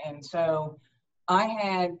buildings. And so I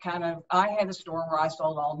had a store where I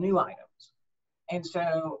sold all new items. And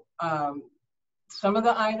so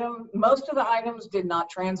most of the items did not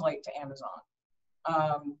translate to Amazon.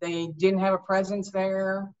 They didn't have a presence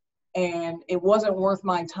there, and it wasn't worth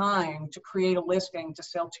my time to create a listing to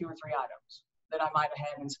sell 2 or 3 items that I might have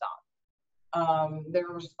had in stock.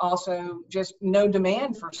 There was also just no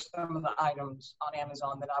demand for some of the items on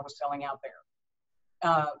Amazon that I was selling out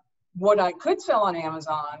there. What I could sell on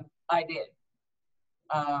Amazon, I did.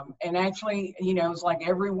 And actually, it was like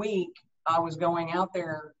every week I was going out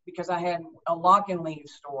there because I had a lock and leave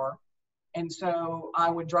store. And so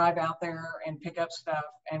I would drive out there and pick up stuff.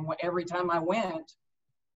 And every time I went,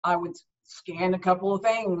 I would scan a couple of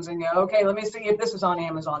things and go, okay, let me see if this is on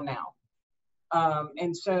Amazon now.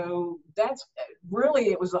 And so that's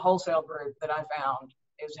really, it was the wholesale group that I found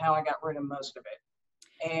is how I got rid of most of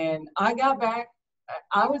it. And I got back,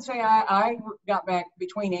 I would say I got back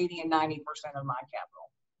between 80 and 90% of my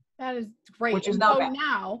capital. That is great. Which is not bad.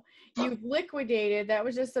 Now you've liquidated. That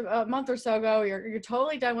was just a month or so ago. You're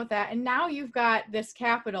totally done with that. And now you've got this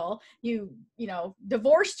capital. You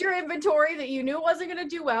divorced your inventory that you knew wasn't going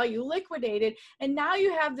to do well. You liquidated. And now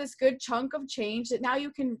you have this good chunk of change that now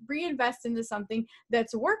you can reinvest into something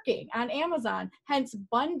that's working on Amazon, hence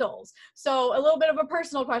bundles. So a little bit of a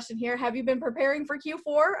personal question here. Have you been preparing for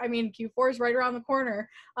Q4? I mean, Q4 is right around the corner.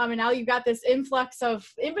 And now you've got this influx of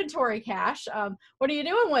inventory cash. What are you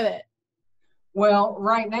doing with it? Well,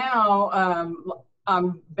 right now,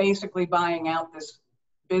 I'm basically buying out this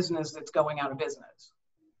business that's going out of business.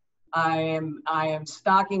 I am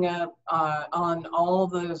stocking up on all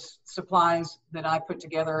the supplies that I put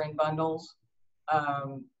together in bundles,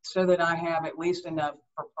 so that I have at least enough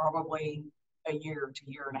for probably a year to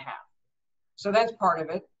year and a half. So that's part of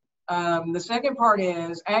it. The second part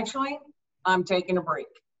is actually I'm taking a break.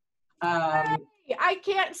 I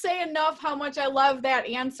can't say enough how much I love that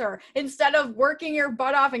answer. Instead of working your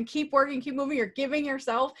butt off and keep working, keep moving, you're giving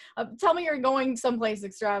yourself. Tell me you're going someplace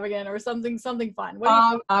extravagant or something fun.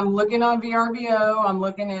 I'm looking on VRBO. I'm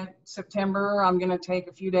looking at September. I'm going to take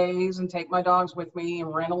a few days and take my dogs with me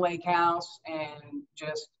and rent a lake house and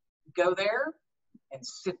just go there and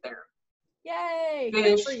sit there. Yay! Fish,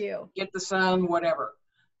 good for you. Get the sun, whatever.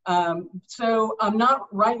 So I'm not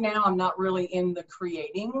really in the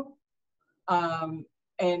creating.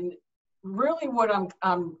 And really what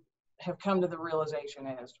I'm have come to the realization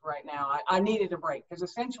is right now, I needed a break because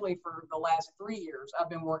essentially for the last 3 years, I've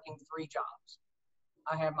been working 3 jobs.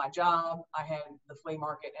 I had my job, I had the flea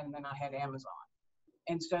market, and then I had Amazon.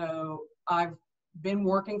 And so I've been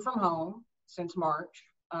working from home since March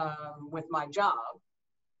with my job.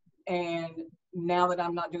 And now that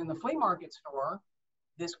I'm not doing the flea market store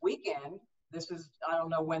this weekend, I don't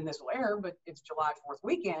know when this will air, but it's July 4th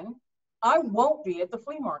weekend, I won't be at the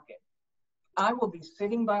flea market. I will be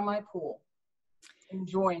sitting by my pool,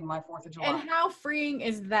 enjoying my 4th of July. And how freeing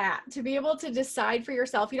is that to be able to decide for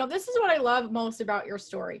yourself? You know, this is what I love most about your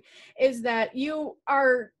story, is that you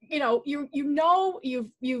are,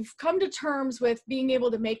 you've come to terms with being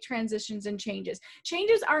able to make transitions and changes.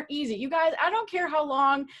 Changes aren't easy. You guys, I don't care how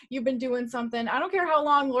long you've been doing something. I don't care how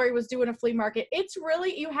long Lori was doing a flea market. It's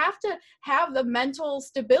really, you have to have the mental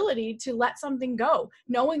stability to let something go,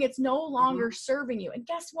 knowing it's no longer serving you. And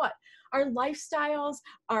guess what? Our lifestyles,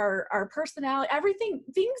 our personality, everything,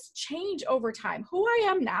 things change over time. Who I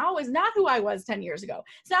am now is not who I was 10 years ago.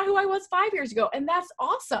 It's not who I was 5 years ago. And that's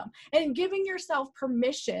awesome. And giving yourself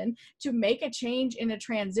permission to make a change in a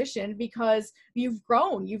transition because you've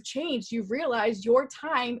grown, you've changed, you've realized your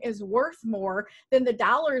time is worth more than the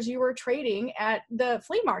dollars you were trading at the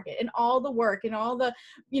flea market, and all the work and all the,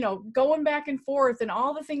 going back and forth and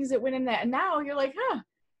all the things that went in that. And now you're like,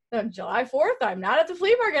 on July 4th, I'm not at the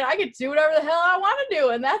flea market. I get to do whatever the hell I want to do.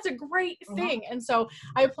 And that's a great thing. And so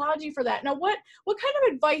I applaud you for that. Now, what kind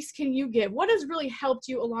of advice can you give? What has really helped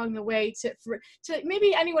you along the way to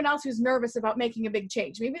maybe anyone else who's nervous about making a big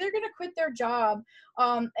change? Maybe they're going to quit their job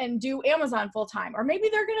and do Amazon full time, or maybe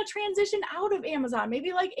they're going to transition out of Amazon,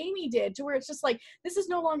 maybe like Amy did, to where it's just like, this is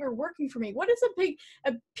no longer working for me. What is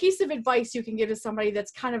a piece of advice you can give to somebody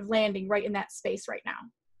that's kind of landing right in that space right now?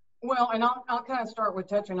 Well, and I'll kind of start with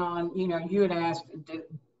touching on, you had asked,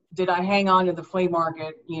 did I hang on to the flea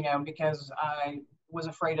market, because I was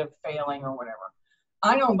afraid of failing or whatever.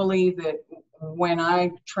 I don't believe that when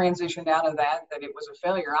I transitioned out of that it was a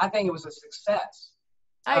failure. I think it was a success.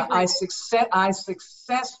 I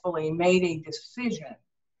successfully made a decision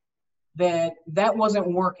that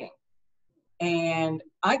wasn't working. And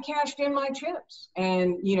I cashed in my chips.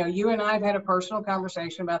 And, you and I have had a personal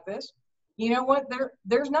conversation about this. You know what,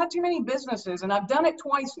 there's not too many businesses, and I've done it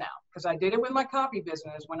twice now, because I did it with my copy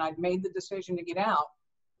business when I'd made the decision to get out.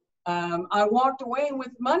 I walked away with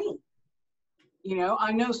money.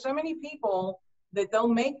 I know so many people that they'll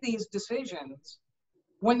make these decisions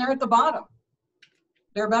when they're at the bottom.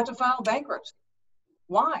 They're about to file bankruptcy.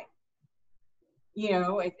 Why?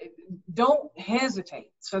 Don't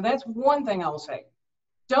hesitate. So that's one thing I will say.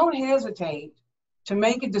 Don't hesitate to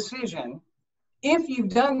make a decision if you've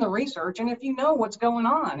done the research and if you know what's going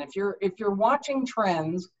on, if you're watching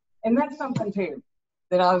trends. And that's something too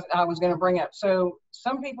that I was going to bring up. So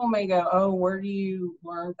some people may go, oh, where do you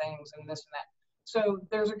learn things and this and that? So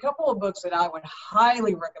there's a couple of books that I would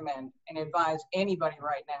highly recommend and advise anybody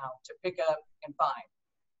right now to pick up and find.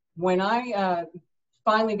 When I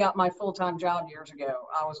finally got my full-time job years ago,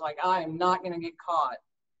 I was like, I am not going to get caught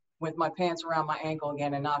with my pants around my ankle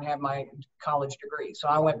again and not have my college degree. So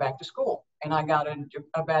I went back to school and I got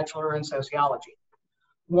a bachelor in sociology.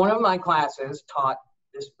 One of my classes taught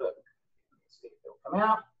this book. Let's see if it'll come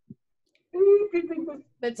out.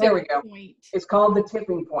 There we go. Point. It's called The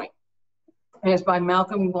Tipping Point, and it's by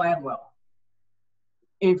Malcolm Gladwell.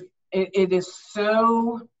 It is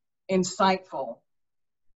so insightful,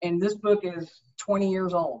 and this book is 20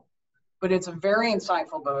 years old, but it's a very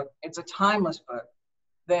insightful book. It's a timeless book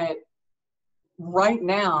that right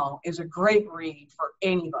now is a great read for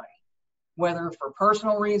anybody, whether for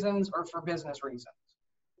personal reasons or for business reasons.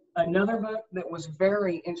 Another book that was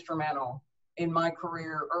very instrumental in my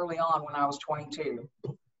career early on when I was 22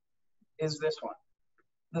 is this one,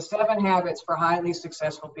 The 7 Habits for Highly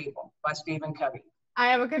Successful People by Stephen Covey. I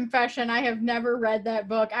have a confession. I have never read that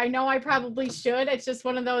book. I know I probably should. It's just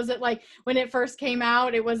one of those that, like, when it first came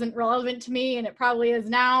out, it wasn't relevant to me, and it probably is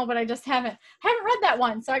now, but I just haven't read that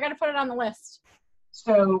one. So I got to put it on the list.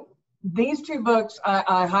 So these two books,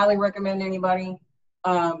 I highly recommend anybody.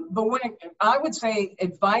 But I would say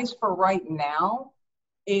advice for right now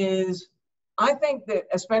is, I think that,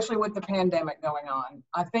 especially with the pandemic going on,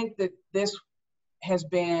 I think that this has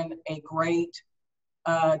been a great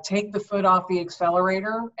take the foot off the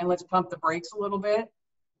accelerator and let's pump the brakes a little bit.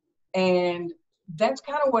 And that's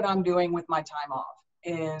kind of what I'm doing with my time off,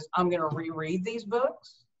 is I'm going to reread these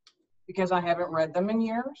books because I haven't read them in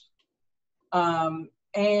years.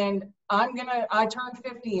 And I turned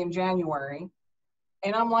 50 in January,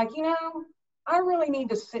 and I'm like, I really need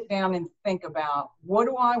to sit down and think about, what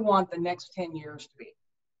do I want the next 10 years to be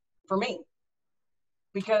for me?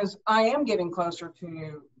 Because I am getting closer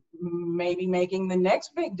to maybe making the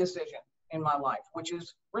next big decision in my life, which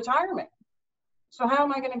is retirement. So how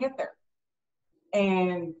am I going to get there?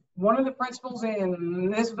 And one of the principles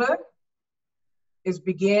in this book is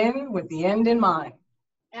begin with the end in mind.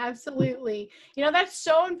 Absolutely. You know, that's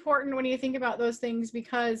so important when you think about those things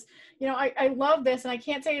because, you know, I love this and I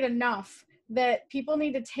can't say it enough that people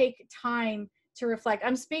need to take time to reflect.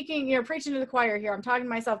 I'm speaking, you know, preaching to the choir here. I'm talking to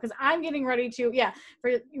myself because I'm getting ready to,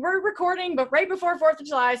 we're recording, but right before 4th of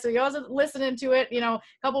July. So you guys are listening to it, you know, a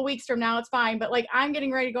couple weeks from now, it's fine. But like, I'm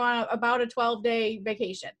getting ready to go on about a 12-day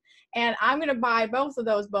vacation. And I'm going to buy both of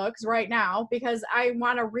those books right now because I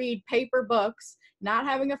want to read paper books, not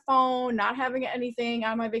having a phone, not having anything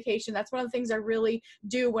on my vacation. That's one of the things I really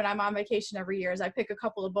do when I'm on vacation every year is I pick a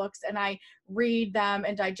couple of books and I read them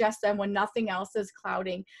and digest them when nothing else is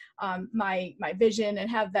clouding my vision and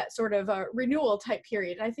have that sort of a renewal type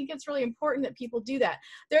period. And I think it's really important that people do that.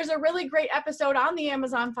 There's a really great episode on the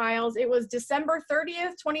Amazon Files. It was December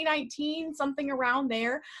 30th, 2019, something around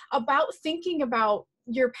there, about thinking about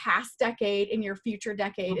your past decade and your future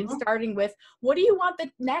decade and starting with what do you want the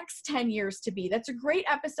next 10 years to be. That's a great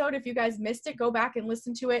episode. If you guys missed it, go back and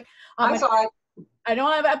listen to it. I saw it. I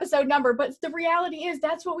don't have an episode number, but the reality is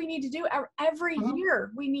that's what we need to do every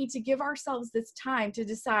year. We need to give ourselves this time to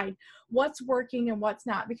decide what's working and what's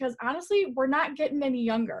not, because honestly, we're not getting any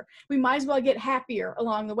younger. We might as well get happier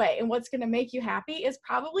along the way. And what's going to make you happy is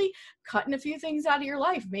probably cutting a few things out of your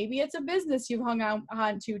life. Maybe it's a business you've hung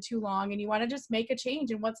on to too long and you want to just make a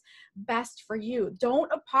change in what's best for you.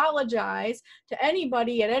 Don't apologize to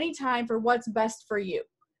anybody at any time for what's best for you,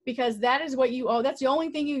 because that is what you owe. That's the only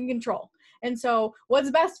thing you can control. And so what's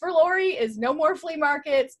best for Lori is no more flea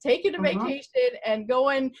markets, taking a vacation and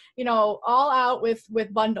going, you know, all out with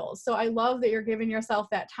bundles. So I love that you're giving yourself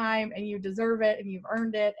that time and you deserve it and you've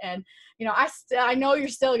earned it. And, you know, I know you're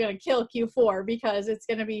still going to kill Q4 because it's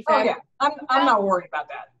going to be fabulous. Oh yeah, I'm not worried about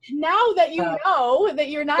that. Now that you know that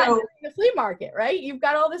you're not in the flea market, right? You've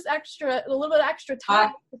got all this a little bit of extra time.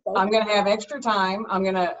 I'm going to have extra time. I'm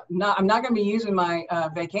not going to be using my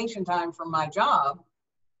vacation time from my job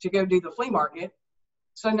to go do the flea market.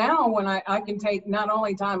 So now when I can take not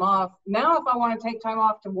only time off, now if I want to take time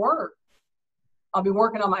off to work, I'll be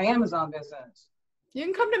working on my Amazon business. You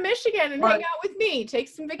can come to Michigan and hang out with me, take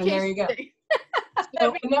some vacation. And there you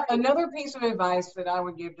go. So another piece of advice that I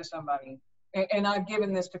would give to somebody, and I've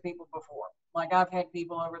given this to people before, like I've had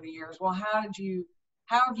people over the years, well, how have you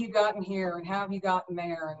gotten here and how have you gotten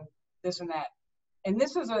there and this and that. And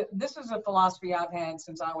this is a philosophy I've had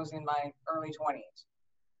since I was in my early 20s.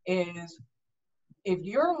 Is if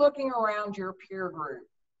you're looking around your peer group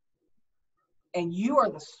and you are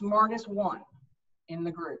the smartest one in the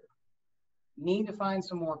group, you need to find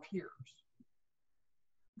some more peers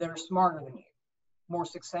that are smarter than you, more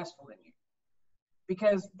successful than you,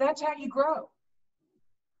 because that's how you grow.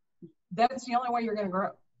 That's the only way you're going to grow.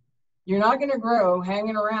 You're not going to grow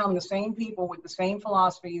hanging around the same people with the same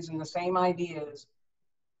philosophies and the same ideas.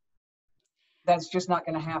 That's just not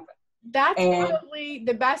going to happen. That's probably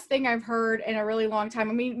the best thing I've heard in a really long time.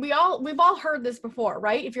 I mean, we've all heard this before,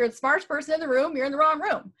 right? If you're the smartest person in the room, you're in the wrong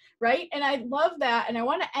room, right? And I love that. And I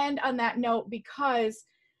want to end on that note because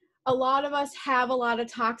a lot of us have a lot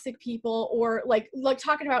of toxic people or like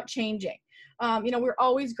talking about changing. You know, we're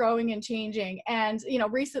always growing and changing. And, you know,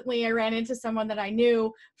 recently I ran into someone that I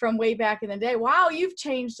knew from way back in the day. Wow, you've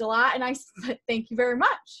changed a lot. And I said, thank you very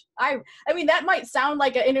much. I mean, that might sound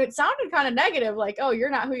like, and it sounded kind of negative, like, oh,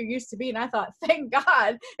 you're not who you used to be. And I thought, thank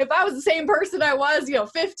God, if I was the same person I was, you know,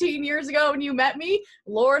 15 years ago when you met me,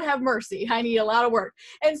 Lord have mercy, I need a lot of work.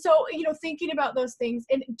 And so, you know, thinking about those things,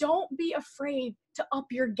 and don't be afraid to up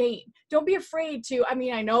your game. Don't be afraid to, I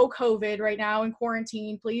mean, I know COVID right now in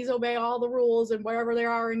quarantine, please obey all the rules and wherever they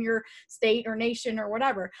are in your state or nation or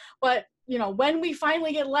whatever. But, you know, when we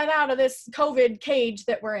finally get let out of this COVID cage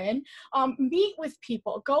that we're in, meet with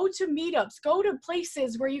people, go to meetups, go to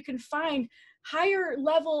places where you can find higher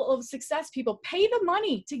level of success people, pay the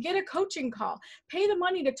money to get a coaching call, pay the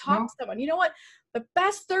money to talk to someone. You know what? The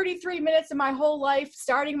best 33 minutes of my whole life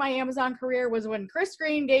starting my Amazon career was when Chris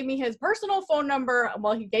Green gave me his personal phone number.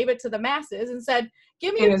 Well, he gave it to the masses and said,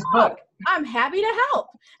 give me a call. I'm happy to help.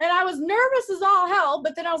 And I was nervous as all hell,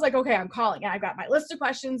 but then I was like, okay, I'm calling. And I got my list of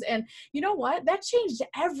questions. And you know what? That changed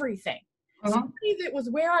everything. Somebody that was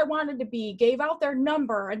where I wanted to be gave out their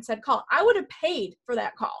number and said, call. I would have paid for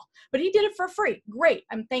that call, but he did it for free. Great.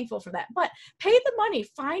 I'm thankful for that. But pay the money,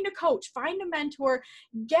 find a coach, find a mentor,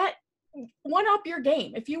 one up your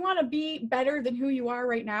game. If you want to be better than who you are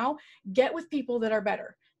right now, get with people that are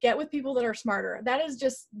better. Get with people that are smarter. That is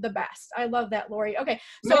just the best. I love that, Lori. Okay.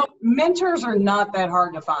 So mentors are not that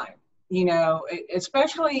hard to find, you know,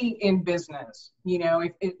 especially in business. You know,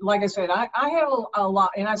 like I said, I have a lot,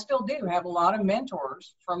 and I still do have a lot of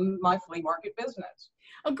mentors from my flea market business.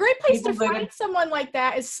 A great place to find someone like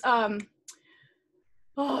that is,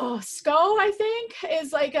 Oh, SCO, I think,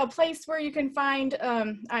 is like a place where you can find,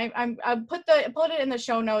 I put it in the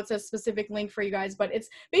show notes, a specific link for you guys, but it's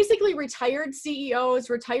basically retired CEOs,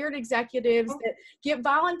 retired executives that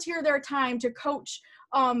volunteer their time to coach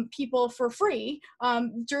people for free.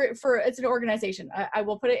 It's an organization. I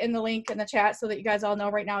will put it in the link in the chat so that you guys all know.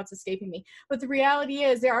 Right now it's escaping me, but the reality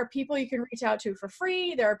is there are people you can reach out to for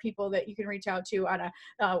free. There are people that you can reach out to on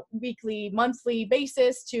a weekly, monthly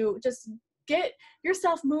basis to just get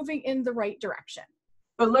yourself moving in the right direction.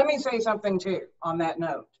 But let me say something too on that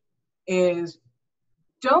note is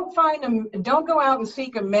don't go out and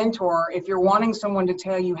seek a mentor if you're wanting someone to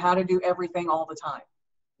tell you how to do everything all the time.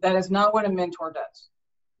 That is not what a mentor does.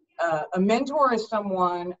 A mentor is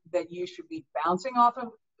someone that you should be bouncing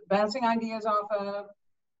ideas off of.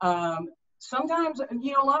 Sometimes,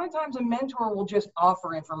 a lot of times a mentor will just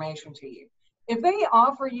offer information to you. If they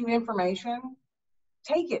offer you information,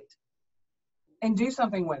 take it and do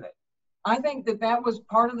something with it. I think that was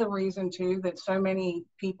part of the reason too that so many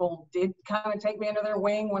people did kind of take me under their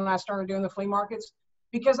wing when I started doing the flea markets,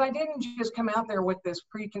 because I didn't just come out there with this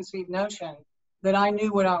preconceived notion that I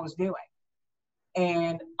knew what I was doing.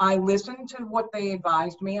 And I listened to what they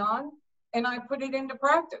advised me on and I put it into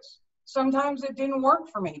practice. Sometimes it didn't work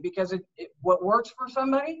for me because what works for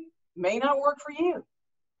somebody may not work for you,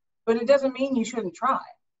 but it doesn't mean you shouldn't try.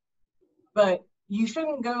 But you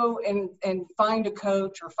shouldn't go and find a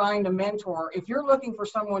coach or find a mentor if you're looking for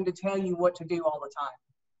someone to tell you what to do all the time,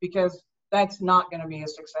 because that's not going to be a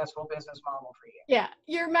successful business model for you. Yeah,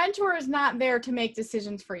 your mentor is not there to make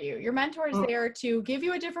decisions for you. Your mentor is there to give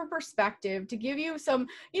you a different perspective, to give you some,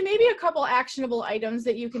 maybe a couple actionable items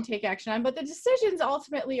that you can take action on, but the decisions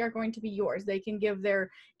ultimately are going to be yours. They can give their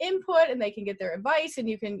input and they can get their advice, and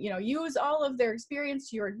you can, use all of their experience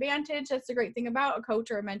to your advantage. That's the great thing about a coach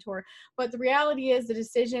or a mentor. But the reality is the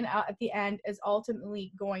decision at the end is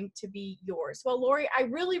ultimately going to be yours. Well, Lori, I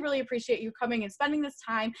really, really appreciate you coming and spending this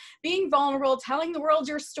time being vulnerable, telling the world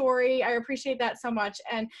your story. I appreciate that so much.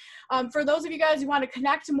 And for those of you guys who want to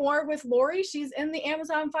connect more with Lori, she's in the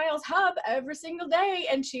Amazon Files Hub every single day,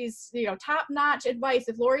 and she's, top-notch advice.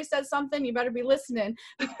 If Lori says something, you better be listening,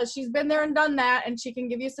 because she's been there and done that, and she can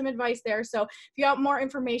give you some advice there. So if you want more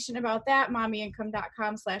information about that,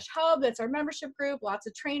 mommyincome.com/hub. That's our membership group. Lots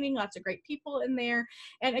of training, lots of great people in there.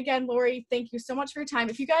 And again, Lori, thank you so much for your time.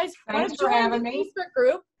 If you guys want to join the Facebook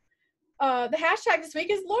group, the hashtag this week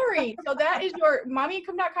is Lori. So that is your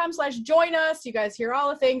mommyincome.com/join us. You guys hear all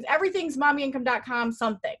the things. Everything's mommyincome.com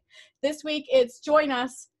something. This week it's join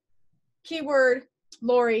us, keyword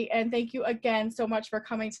Lori. And thank you again so much for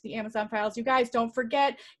coming to the Amazon Files. You guys, don't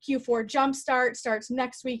forget, Q4 Jumpstart starts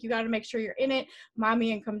next week. You got to make sure you're in it.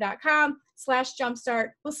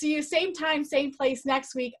 mommyincome.com/jumpstart. We'll see you same time, same place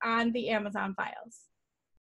next week on the Amazon Files.